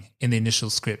thing in the initial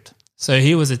script. So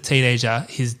he was a teenager.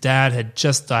 His dad had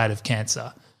just died of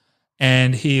cancer,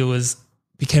 and he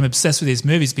became obsessed with these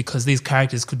movies because these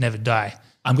characters could never die.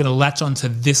 I'm going to latch on to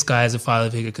this guy as a father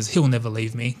figure because he'll never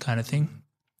leave me, kind of thing.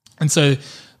 And so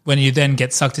when you then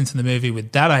get sucked into the movie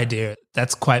with that idea,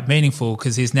 that's quite meaningful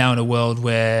because he's now in a world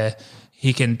where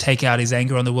he can take out his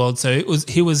anger on the world. So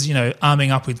he was,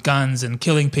 arming up with guns and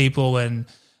killing people and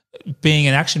being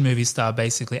an action movie star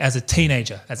basically as a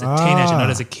teenager,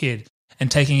 not as a kid, and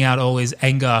taking out all his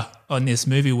anger on this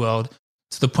movie world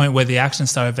to the point where the action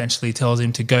star eventually tells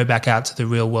him to go back out to the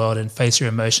real world and face your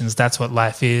emotions. That's what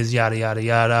life is, yada, yada,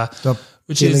 yada. Stop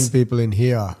killing people in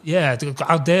here. Yeah,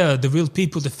 out there, the real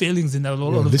people, the feelings and all of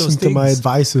those things. Listen to my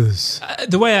advices.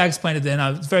 The way I explained it then,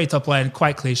 it's very top line,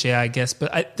 quite cliche, I guess,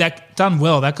 but that done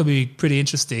well, that could be pretty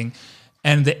interesting.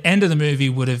 And the end of the movie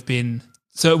would have been,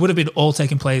 so it would have been all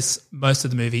taking place, most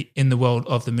of the movie, in the world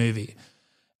of the movie.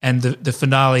 And the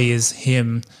finale is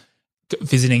him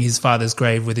visiting his father's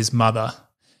grave with his mother.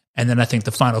 And then I think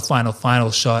the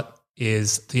final shot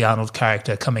is the Arnold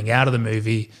character coming out of the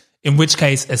movie, in which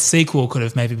case a sequel could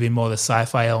have maybe been more the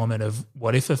sci-fi element of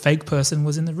what if a fake person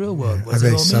was in the real world? Are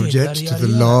they subject to the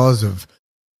laws of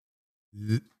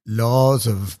laws?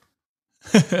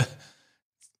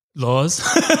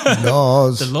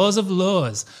 The laws of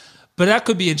laws. But that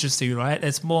could be interesting, right?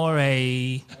 It's more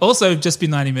also just be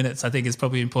 90 minutes, I think is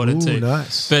probably important too.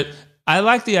 Nice. But I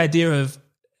like the idea of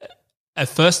a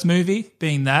first movie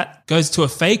being that goes to a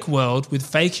fake world with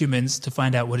fake humans to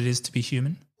find out what it is to be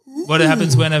human. What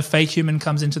happens when a fake human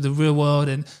comes into the real world?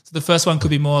 And so the first one could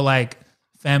be more like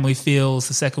family feels.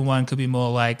 The second one could be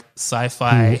more like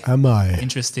sci-fi. Who am I?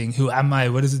 Interesting. Who am I?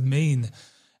 What does it mean?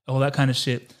 All that kind of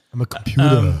shit. I'm a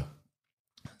computer.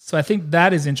 So I think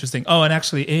that is interesting. Oh, and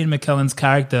actually Ian McKellen's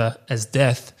character as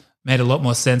Death made a lot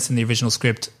more sense in the original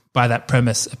script by that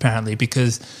premise, apparently,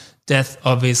 because Death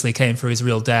obviously came for his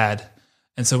real dad.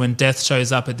 And so when Death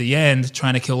shows up at the end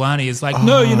trying to kill Arnie, he's like,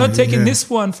 no, you're not taking this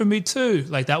one from me too.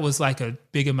 Like that was like a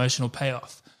big emotional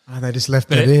payoff. Oh, they just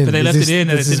left it in. But they left it in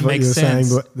and it didn't make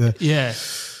sense.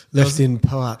 Left in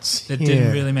parts. That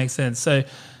didn't really make sense. So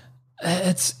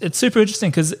it's super interesting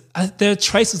because there are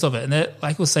traces of it. And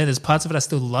like we'll say, there's parts of it I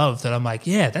still love that I'm like,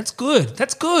 yeah, that's good,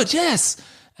 yes.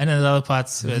 And then the other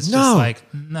parts, it's just like,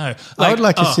 no. I would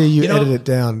like to see you edit it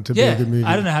down to be a good movie.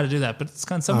 I don't know how to do that, but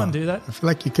can someone do that? I feel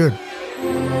like you could.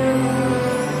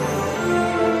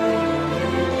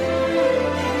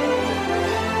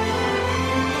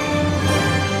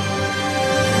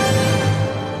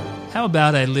 How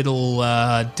about a little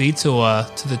detour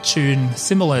to the tune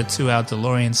similar to our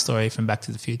DeLorean story from Back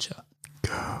to the Future?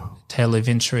 Go. Tale of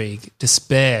intrigue,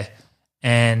 despair,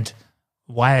 and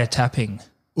wiretapping.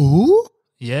 Ooh?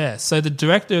 Yeah, so the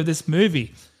director of this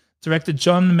movie, director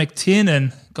John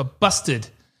McTiernan, got busted,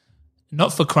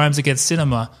 not for crimes against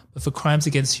cinema, but for crimes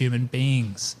against human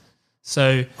beings.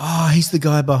 So, he's the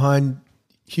guy behind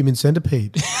Human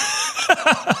Centipede.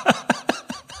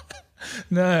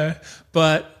 No,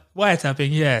 but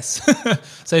wiretapping, yes.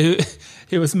 So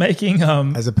he was making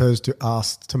as opposed to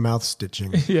ass-to-mouth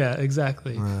stitching. Yeah,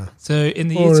 exactly. So in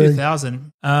the year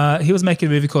 2000, he was making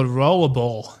a movie called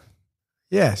Rollerball.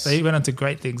 Yes. So he went on to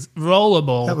great things.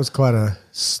 Rollerball. That was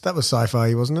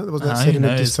sci-fi, wasn't it? Wasn't that set in a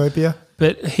dystopia?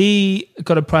 But he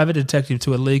got a private detective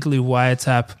to illegally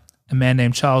wiretap a man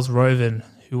named Charles Roven,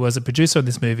 who was a producer of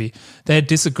this movie. They had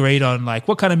disagreed on like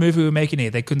what kind of movie we were making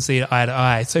here. They couldn't see it eye to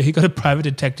eye. So he got a private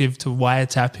detective to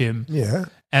wiretap him. Yeah.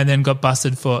 And then got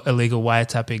busted for illegal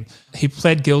wiretapping. He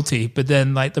pled guilty, but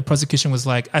then like the prosecution was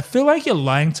like, I feel like you're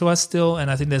lying to us still,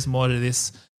 and I think there's more to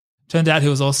this. Turned out he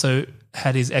was also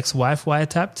had his ex-wife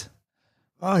wiretapped.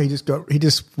 Oh, he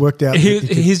just worked out.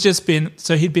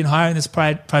 He'd been hiring this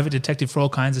private detective for all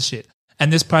kinds of shit.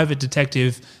 And this private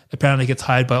detective apparently gets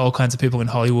hired by all kinds of people in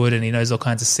Hollywood and he knows all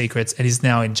kinds of secrets and he's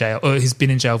now in jail, or he's been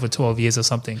in jail for 12 years or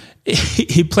something.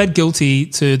 He pled guilty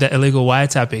to the illegal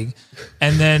wiretapping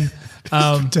and then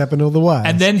tapping all the wires.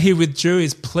 And then he withdrew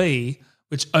his plea,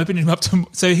 which opened him up to,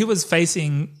 so he was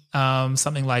facing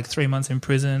something like 3 months in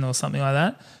prison or something like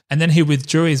that. And then he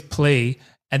withdrew his plea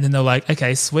and then they're like,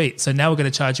 okay, sweet. So now we're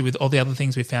going to charge you with all the other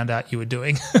things we found out you were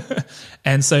doing.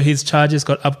 And so his charges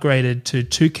got upgraded to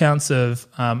 2 counts of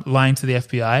lying to the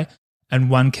FBI and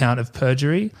 1 count of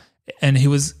perjury. And he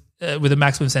was with a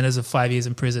maximum sentence of 5 years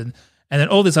in prison. And then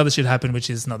all this other shit happened, which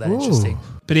is not that interesting.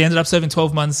 But he ended up serving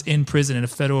 12 months in prison, in a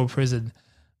federal prison,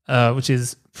 which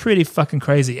is pretty fucking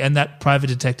crazy. And that private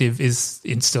detective is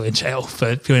still in jail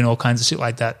for doing all kinds of shit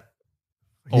like that.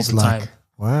 all His the luck. time.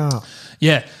 Wow.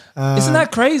 Yeah. Isn't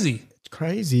that crazy? It's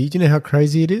crazy. Do you know how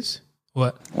crazy it is?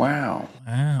 What? Wow.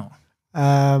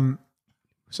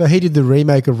 So he did the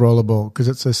remake of Rollerball because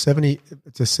it's a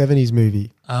 70s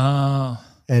movie. Oh.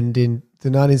 And in the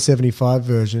 1975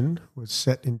 version was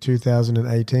set in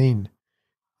 2018.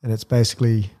 And it's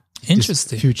basically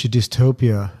Interesting. future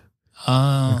dystopia.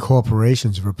 Oh. And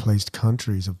corporations have replaced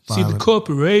countries of See, violent the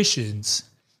corporations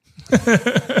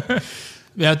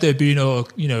out there being all,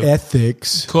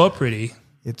 ethics. corporate-y.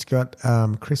 It's got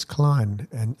Chris Klein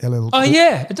and LL Oh,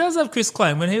 yeah. It does have Chris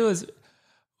Klein when he was,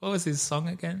 what was his song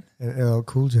again? and LL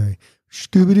Cool J.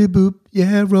 Scooby boop,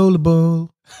 yeah, Rollerball.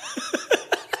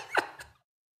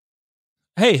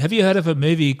 Hey, have you heard of a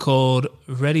movie called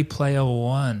Ready Player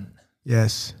One?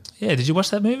 Yes. Yeah, did you watch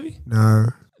that movie? No.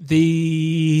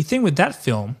 The thing with that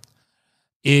film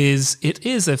is it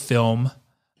is a film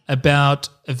about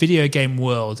a video game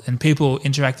world and people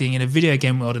interacting in a video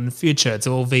game world in the future. It's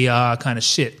all VR kind of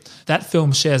shit. That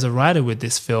film shares a writer with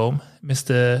this film,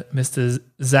 Mr.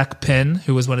 Zach Penn,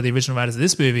 who was one of the original writers of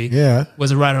this movie,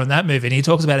 was a writer on that movie. And he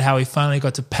talks about how he finally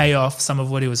got to pay off some of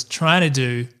what he was trying to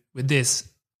do with this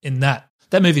in that.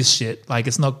 That movie's shit. Like,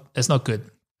 it's not good,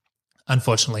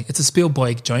 unfortunately. It's a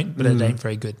Spielberg joint, but it ain't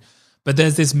very good. But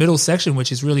there's this middle section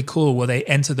which is really cool where they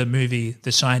enter the movie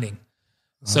The Shining.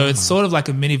 So it's sort of like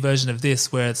a mini version of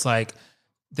this where it's like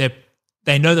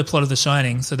they know the plot of The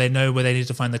Shining, so they know where they need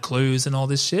to find the clues and all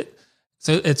this shit.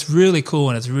 So it's really cool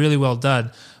and it's really well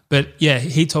done. But yeah,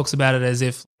 he talks about it as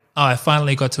if, I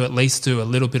finally got to at least do a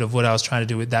little bit of what I was trying to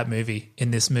do with that movie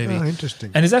in this movie. Oh,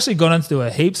 interesting. And he's actually gone on to do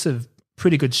heaps of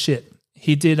pretty good shit.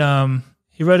 He did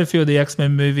he wrote a few of the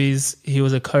X-Men movies. He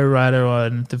was a co-writer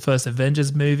on the first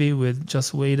Avengers movie with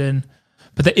Joss Whedon.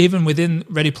 But even within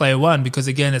Ready Player One, because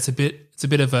again, it's a bit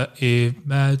of a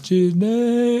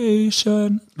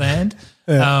imagination land.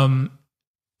 In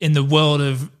the world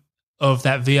of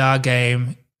that VR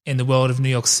game, in the world of New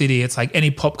York City, it's like any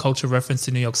pop culture reference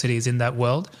to New York City is in that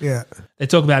world. Yeah. They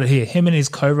talk about it here. Him and his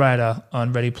co-writer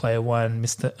on Ready Player One,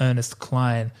 Mr. Ernest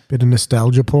Cline. Bit of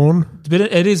nostalgia porn.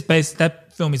 It is based.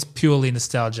 That film is purely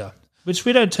nostalgia, which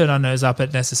we don't turn our nose up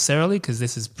at necessarily because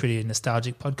this is pretty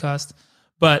nostalgic podcast.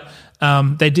 But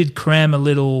they did cram a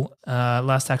little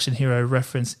Last Action Hero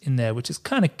reference in there, which is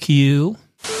kind of cool.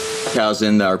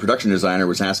 Kausen, our production designer,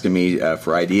 was asking me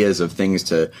for ideas of things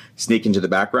to sneak into the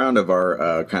background of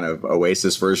our kind of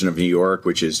Oasis version of New York,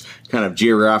 which is kind of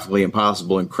geographically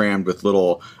impossible and crammed with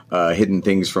little hidden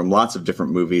things from lots of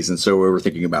different movies. And so we were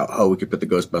thinking about, we could put the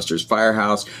Ghostbusters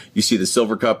firehouse. You see the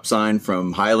Silver Cup sign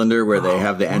from Highlander where they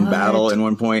have the end battle in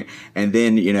one point. And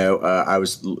then, I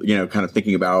was, kind of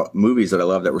thinking about movies that I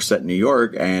love that were set in New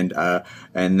York. And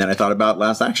then I thought about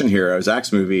Last Action Hero,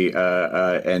 Zach's movie.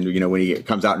 And when he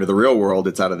comes out into the real world,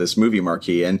 it's out of this movie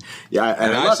marquee. And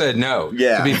I said no.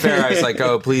 Yeah. To be fair, I was like,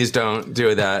 please don't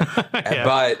do that.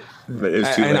 But it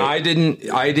was too late.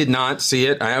 I did not see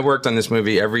it. I worked on this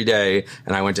movie every day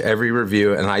and I went to every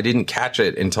review and I didn't catch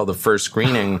it until the first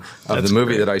screening of the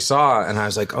movie that I saw. And I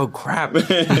was like, oh crap,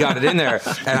 he got it in there.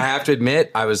 And I have to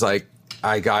admit, I was like,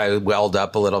 I welled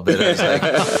up a little bit. I was like,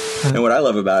 and what I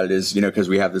love about it is, because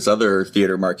we have this other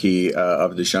theater marquee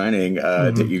of The Shining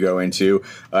that you go into.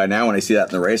 Now when I see that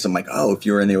in the race, I'm like, if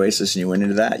you were in the Oasis and you went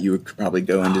into that, you would probably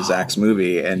go into Zach's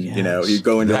movie and, you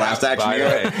go into Last Action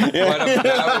Hero.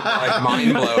 That would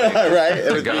mind blowing. Right?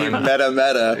 It would be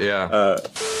meta. Yeah.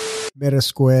 Meta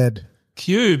squared.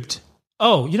 Cubed.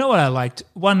 Oh, you know what I liked?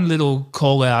 One little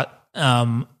call out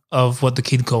of what the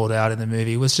kid called out in the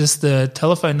movie was just the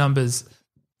telephone numbers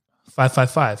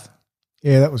 555.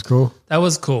 Yeah, that was cool. That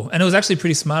was cool. And it was actually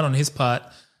pretty smart on his part.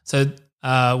 So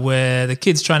where the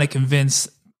kid's trying to convince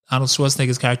Arnold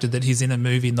Schwarzenegger's character that he's in a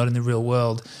movie, not in the real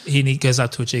world, he goes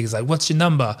up to a chick, he's like, what's your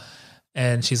number?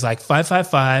 And she's like,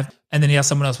 555. And then he asks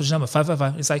someone else, what's your number?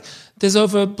 555. It's like, there's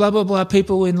over blah, blah, blah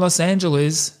people in Los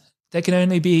Angeles. There can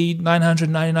only be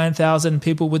 999,000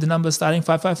 people with the number starting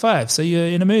 555. So you're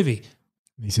in a movie.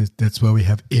 He says, that's why we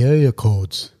have area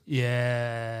codes.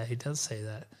 Yeah, he does say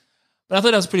that. But I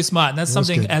thought that was pretty smart. And that's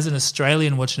something, good. as an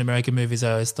Australian watching American movies,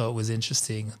 I always thought was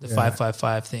interesting, the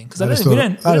 555 thing. Because I just thought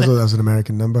that was an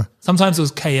American number. Sometimes it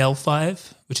was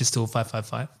KL5, which is still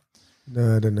 555.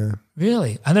 No, I don't know.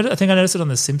 Really? I think I noticed it on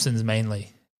The Simpsons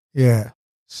mainly. Yeah.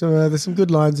 So there's some good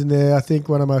lines in there. I think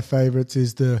one of my favorites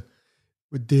is the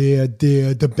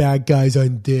bad guys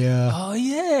on there. Oh,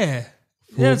 yeah.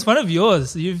 Yeah, it's one of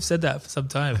yours. You've said that for some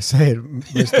time. I say it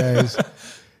most days.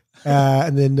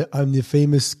 And then I'm the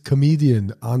famous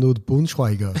comedian, Arnold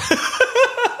Braunschweiger.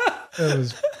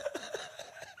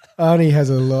 Arnie has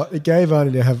a lot. It gave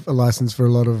Arnie to have a license for a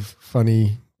lot of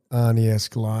funny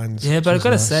Arnie-esque lines. Yeah, but I've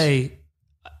got to say,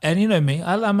 And you know me,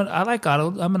 I like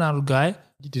Arnold. I'm an Arnold guy.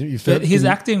 You felt But his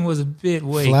acting was a bit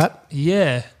weak. Flat?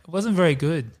 Yeah, it wasn't very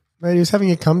good. Mate, he was having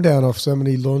a come down off so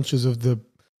many launches of the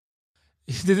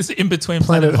He did this in between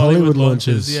Planet Planet Hollywood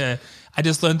launches. launches. Yeah, I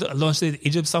just launched it in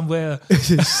Egypt somewhere.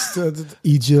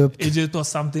 Egypt or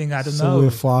something. I don't somewhere know.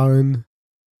 foreign.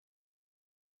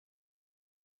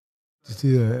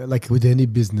 Like with any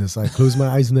business, I close my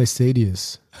eyes and I say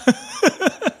this.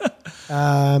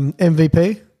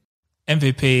 MVP?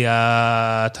 MVP,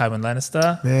 Tywin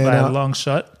Lannister Man, by a long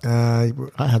shot. I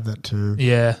have that too.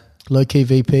 Yeah. Low key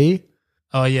VP.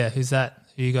 Oh yeah, who's that?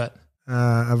 Who you got?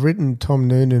 I've written Tom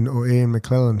Noonan or Ian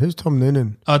McClellan. Who's Tom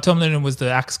Noonan? Oh, Tom Noonan was the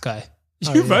axe guy.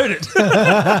 You wrote it.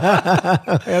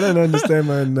 I don't understand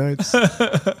my own notes.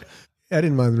 I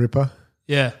didn't mind Ripper.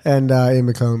 Yeah. And Ian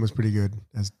McClellan was pretty good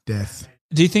as Death.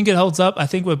 Do you think it holds up? I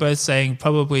think we're both saying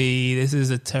probably this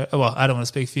is well, I don't want to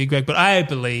speak for you, Greg, but I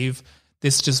believe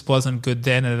this just wasn't good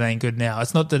then and it ain't good now.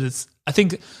 It's not that it's... I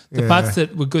think the parts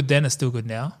that were good then are still good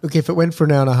now. Look, if it went for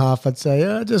an hour and a half, I'd say,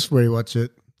 just rewatch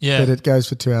it. Yeah. But it goes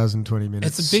for 2 hours and 20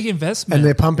 minutes. It's a big investment. And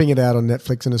they're pumping it out on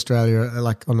Netflix in Australia,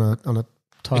 like on a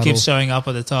title. It keeps showing up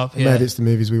at the top. Yeah. Maybe it's the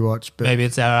movies we watch. But maybe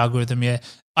it's our algorithm, yeah.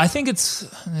 I think it's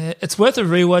worth a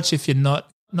rewatch if you're not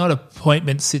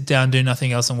appointment, sit down, do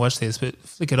nothing else and watch this, but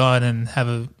flick it on and have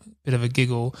a bit of a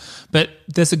giggle. But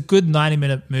there's a good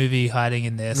 90-minute movie hiding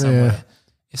in there somewhere. Yeah.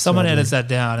 If someone edits that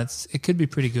down, it could be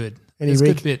pretty good. Any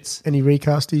good bits. Any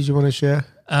recasties you want to share?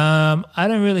 I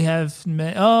don't really have.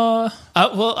 Well,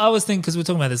 I was thinking because we were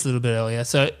talking about this a little bit earlier.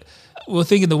 So we're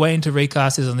thinking the way into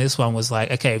recasties on this one was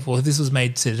like, okay, well, if this was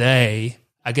made today,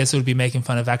 I guess it would be making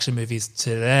fun of action movies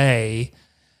today.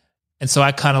 And so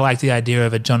I kind of like the idea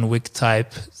of a John Wick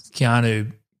type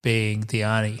Keanu being the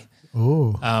Arnie.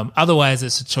 Oh. Otherwise,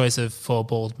 it's a choice of 4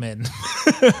 bald men.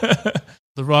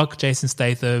 The Rock, Jason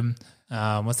Statham.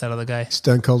 What's that other guy?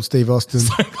 Stone Cold Steve Austin.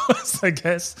 I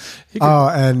guess.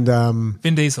 And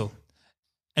Vin Diesel.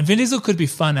 And Vin Diesel could be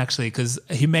fun actually because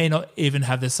he may not even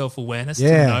have the self-awareness to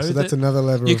yeah, know so that's another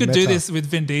level. You of could meta. do this with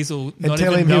Vin Diesel, and not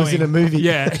tell even him knowing. he was in a movie.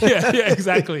 Yeah,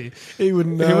 exactly. He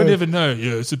wouldn't know. He wouldn't even know.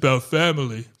 Yeah, it's about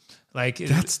family. Like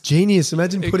that's genius.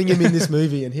 Imagine putting him in this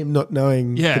movie and him not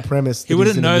knowing the premise. He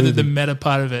wouldn't know that the meta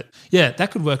part of it. Yeah,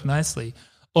 that could work nicely.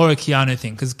 Or a Keanu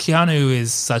thing because Keanu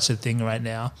is such a thing right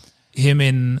now. Him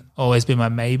in Always Be My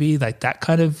Maybe, like that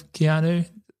kind of Keanu.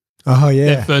 Oh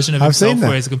yeah, that version of I've himself seen that.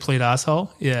 where he's a complete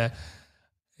asshole. Yeah,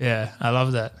 I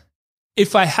love that.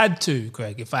 If I had to,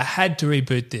 Greg, if I had to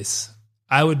reboot this,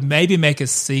 I would maybe make a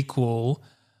sequel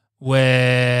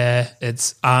where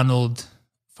it's Arnold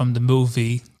from the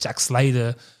movie, Jack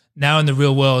Slater, now in the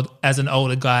real world as an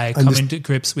older guy coming to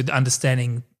grips with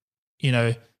understanding,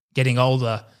 getting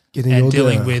older.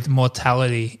 Dealing with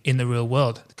mortality in the real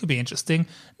world. It could be interesting.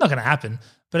 Not going to happen.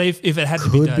 But if it had to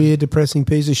be done. Could be a depressing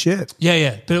piece of shit.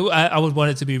 Yeah. But I would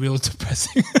want it to be real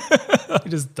depressing.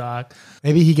 Just dark.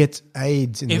 Maybe he gets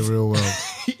AIDS in the real world.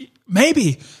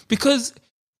 Maybe. Because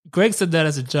Greg said that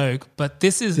as a joke, but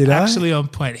this is actually on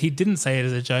point. He didn't say it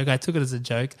as a joke. I took it as a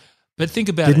joke. But think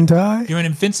about it. Didn't I? You're an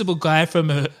invincible guy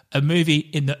from a movie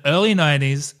in the early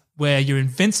 90s where you're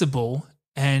invincible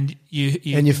and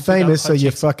you're famous, so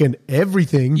you're fucking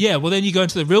everything. Yeah, well, then you go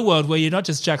into the real world where you're not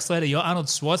just Jack Slater, you're Arnold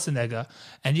Schwarzenegger,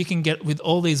 and you can get with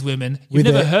all these women. You've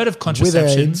never heard of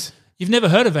contraception. You've never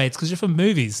heard of AIDS because you're from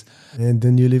movies. And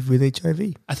then you live with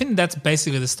HIV. I think that's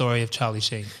basically the story of Charlie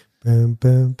Sheen.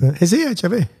 Has he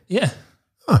HIV? Yeah.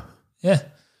 Oh. Yeah.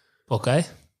 Okay.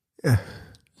 Yeah.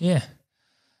 Yeah.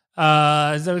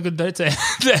 Is that a good note to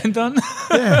end on?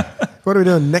 Yeah. What are we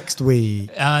doing next week?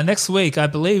 Next week, I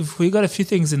believe we got a few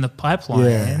things in the pipeline.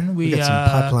 Yeah, we got some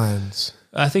pipelines.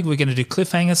 I think we're going to do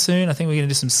Cliffhanger soon. I think we're going to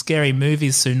do some scary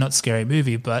movies soon. Not Scary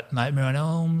Movie, but Nightmare on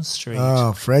Elm Street.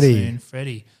 Oh, Freddy. Soon.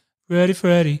 Freddy.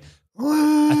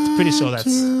 I'm pretty sure that's...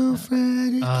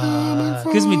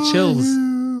 gives me chills.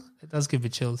 It does give me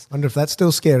chills. Wonder if that's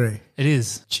still scary. It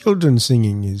is. Children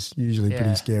singing is usually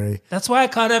pretty scary. That's why I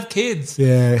can't have kids.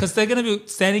 Yeah. Because they're going to be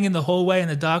standing in the hallway in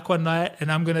the dark one night and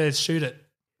I'm going to shoot it.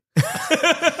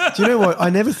 Do you know what? I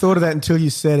never thought of that until you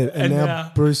said it. And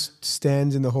now Bruce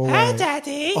stands in the hallway. Hi,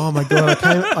 Daddy. Oh, my God.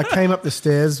 I came up the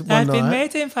stairs one night. I've been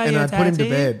waiting for and you, I put him to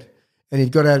bed. And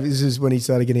he'd got out. This is when he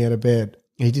started getting out of bed.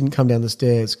 And he didn't come down the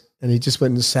stairs. And he just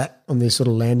went and sat on this sort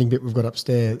of landing bit we've got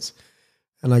upstairs.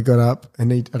 And I got up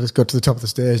and I just got to the top of the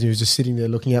stairs and he was just sitting there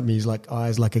looking at me. He's like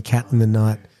eyes like a cat in the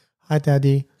night. Hi,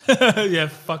 Daddy. Yeah,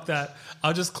 fuck that.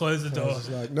 I'll just close the door. I was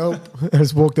like, nope. I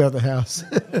just walked out the house.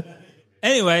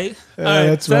 Anyway,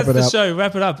 that's the show.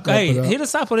 Wrap it up. Hey, it up. hit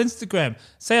us up on Instagram.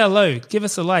 Say hello. Give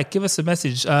us a like. Give us a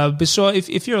message. Be sure,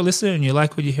 if you're a listener and you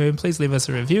like what you're hearing, please leave us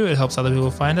a review. It helps other people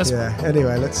find us. Yeah.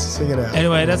 Anyway, let's sing it out.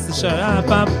 Anyway, that's the show.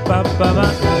 Ba, ba, ba,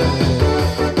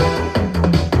 ba.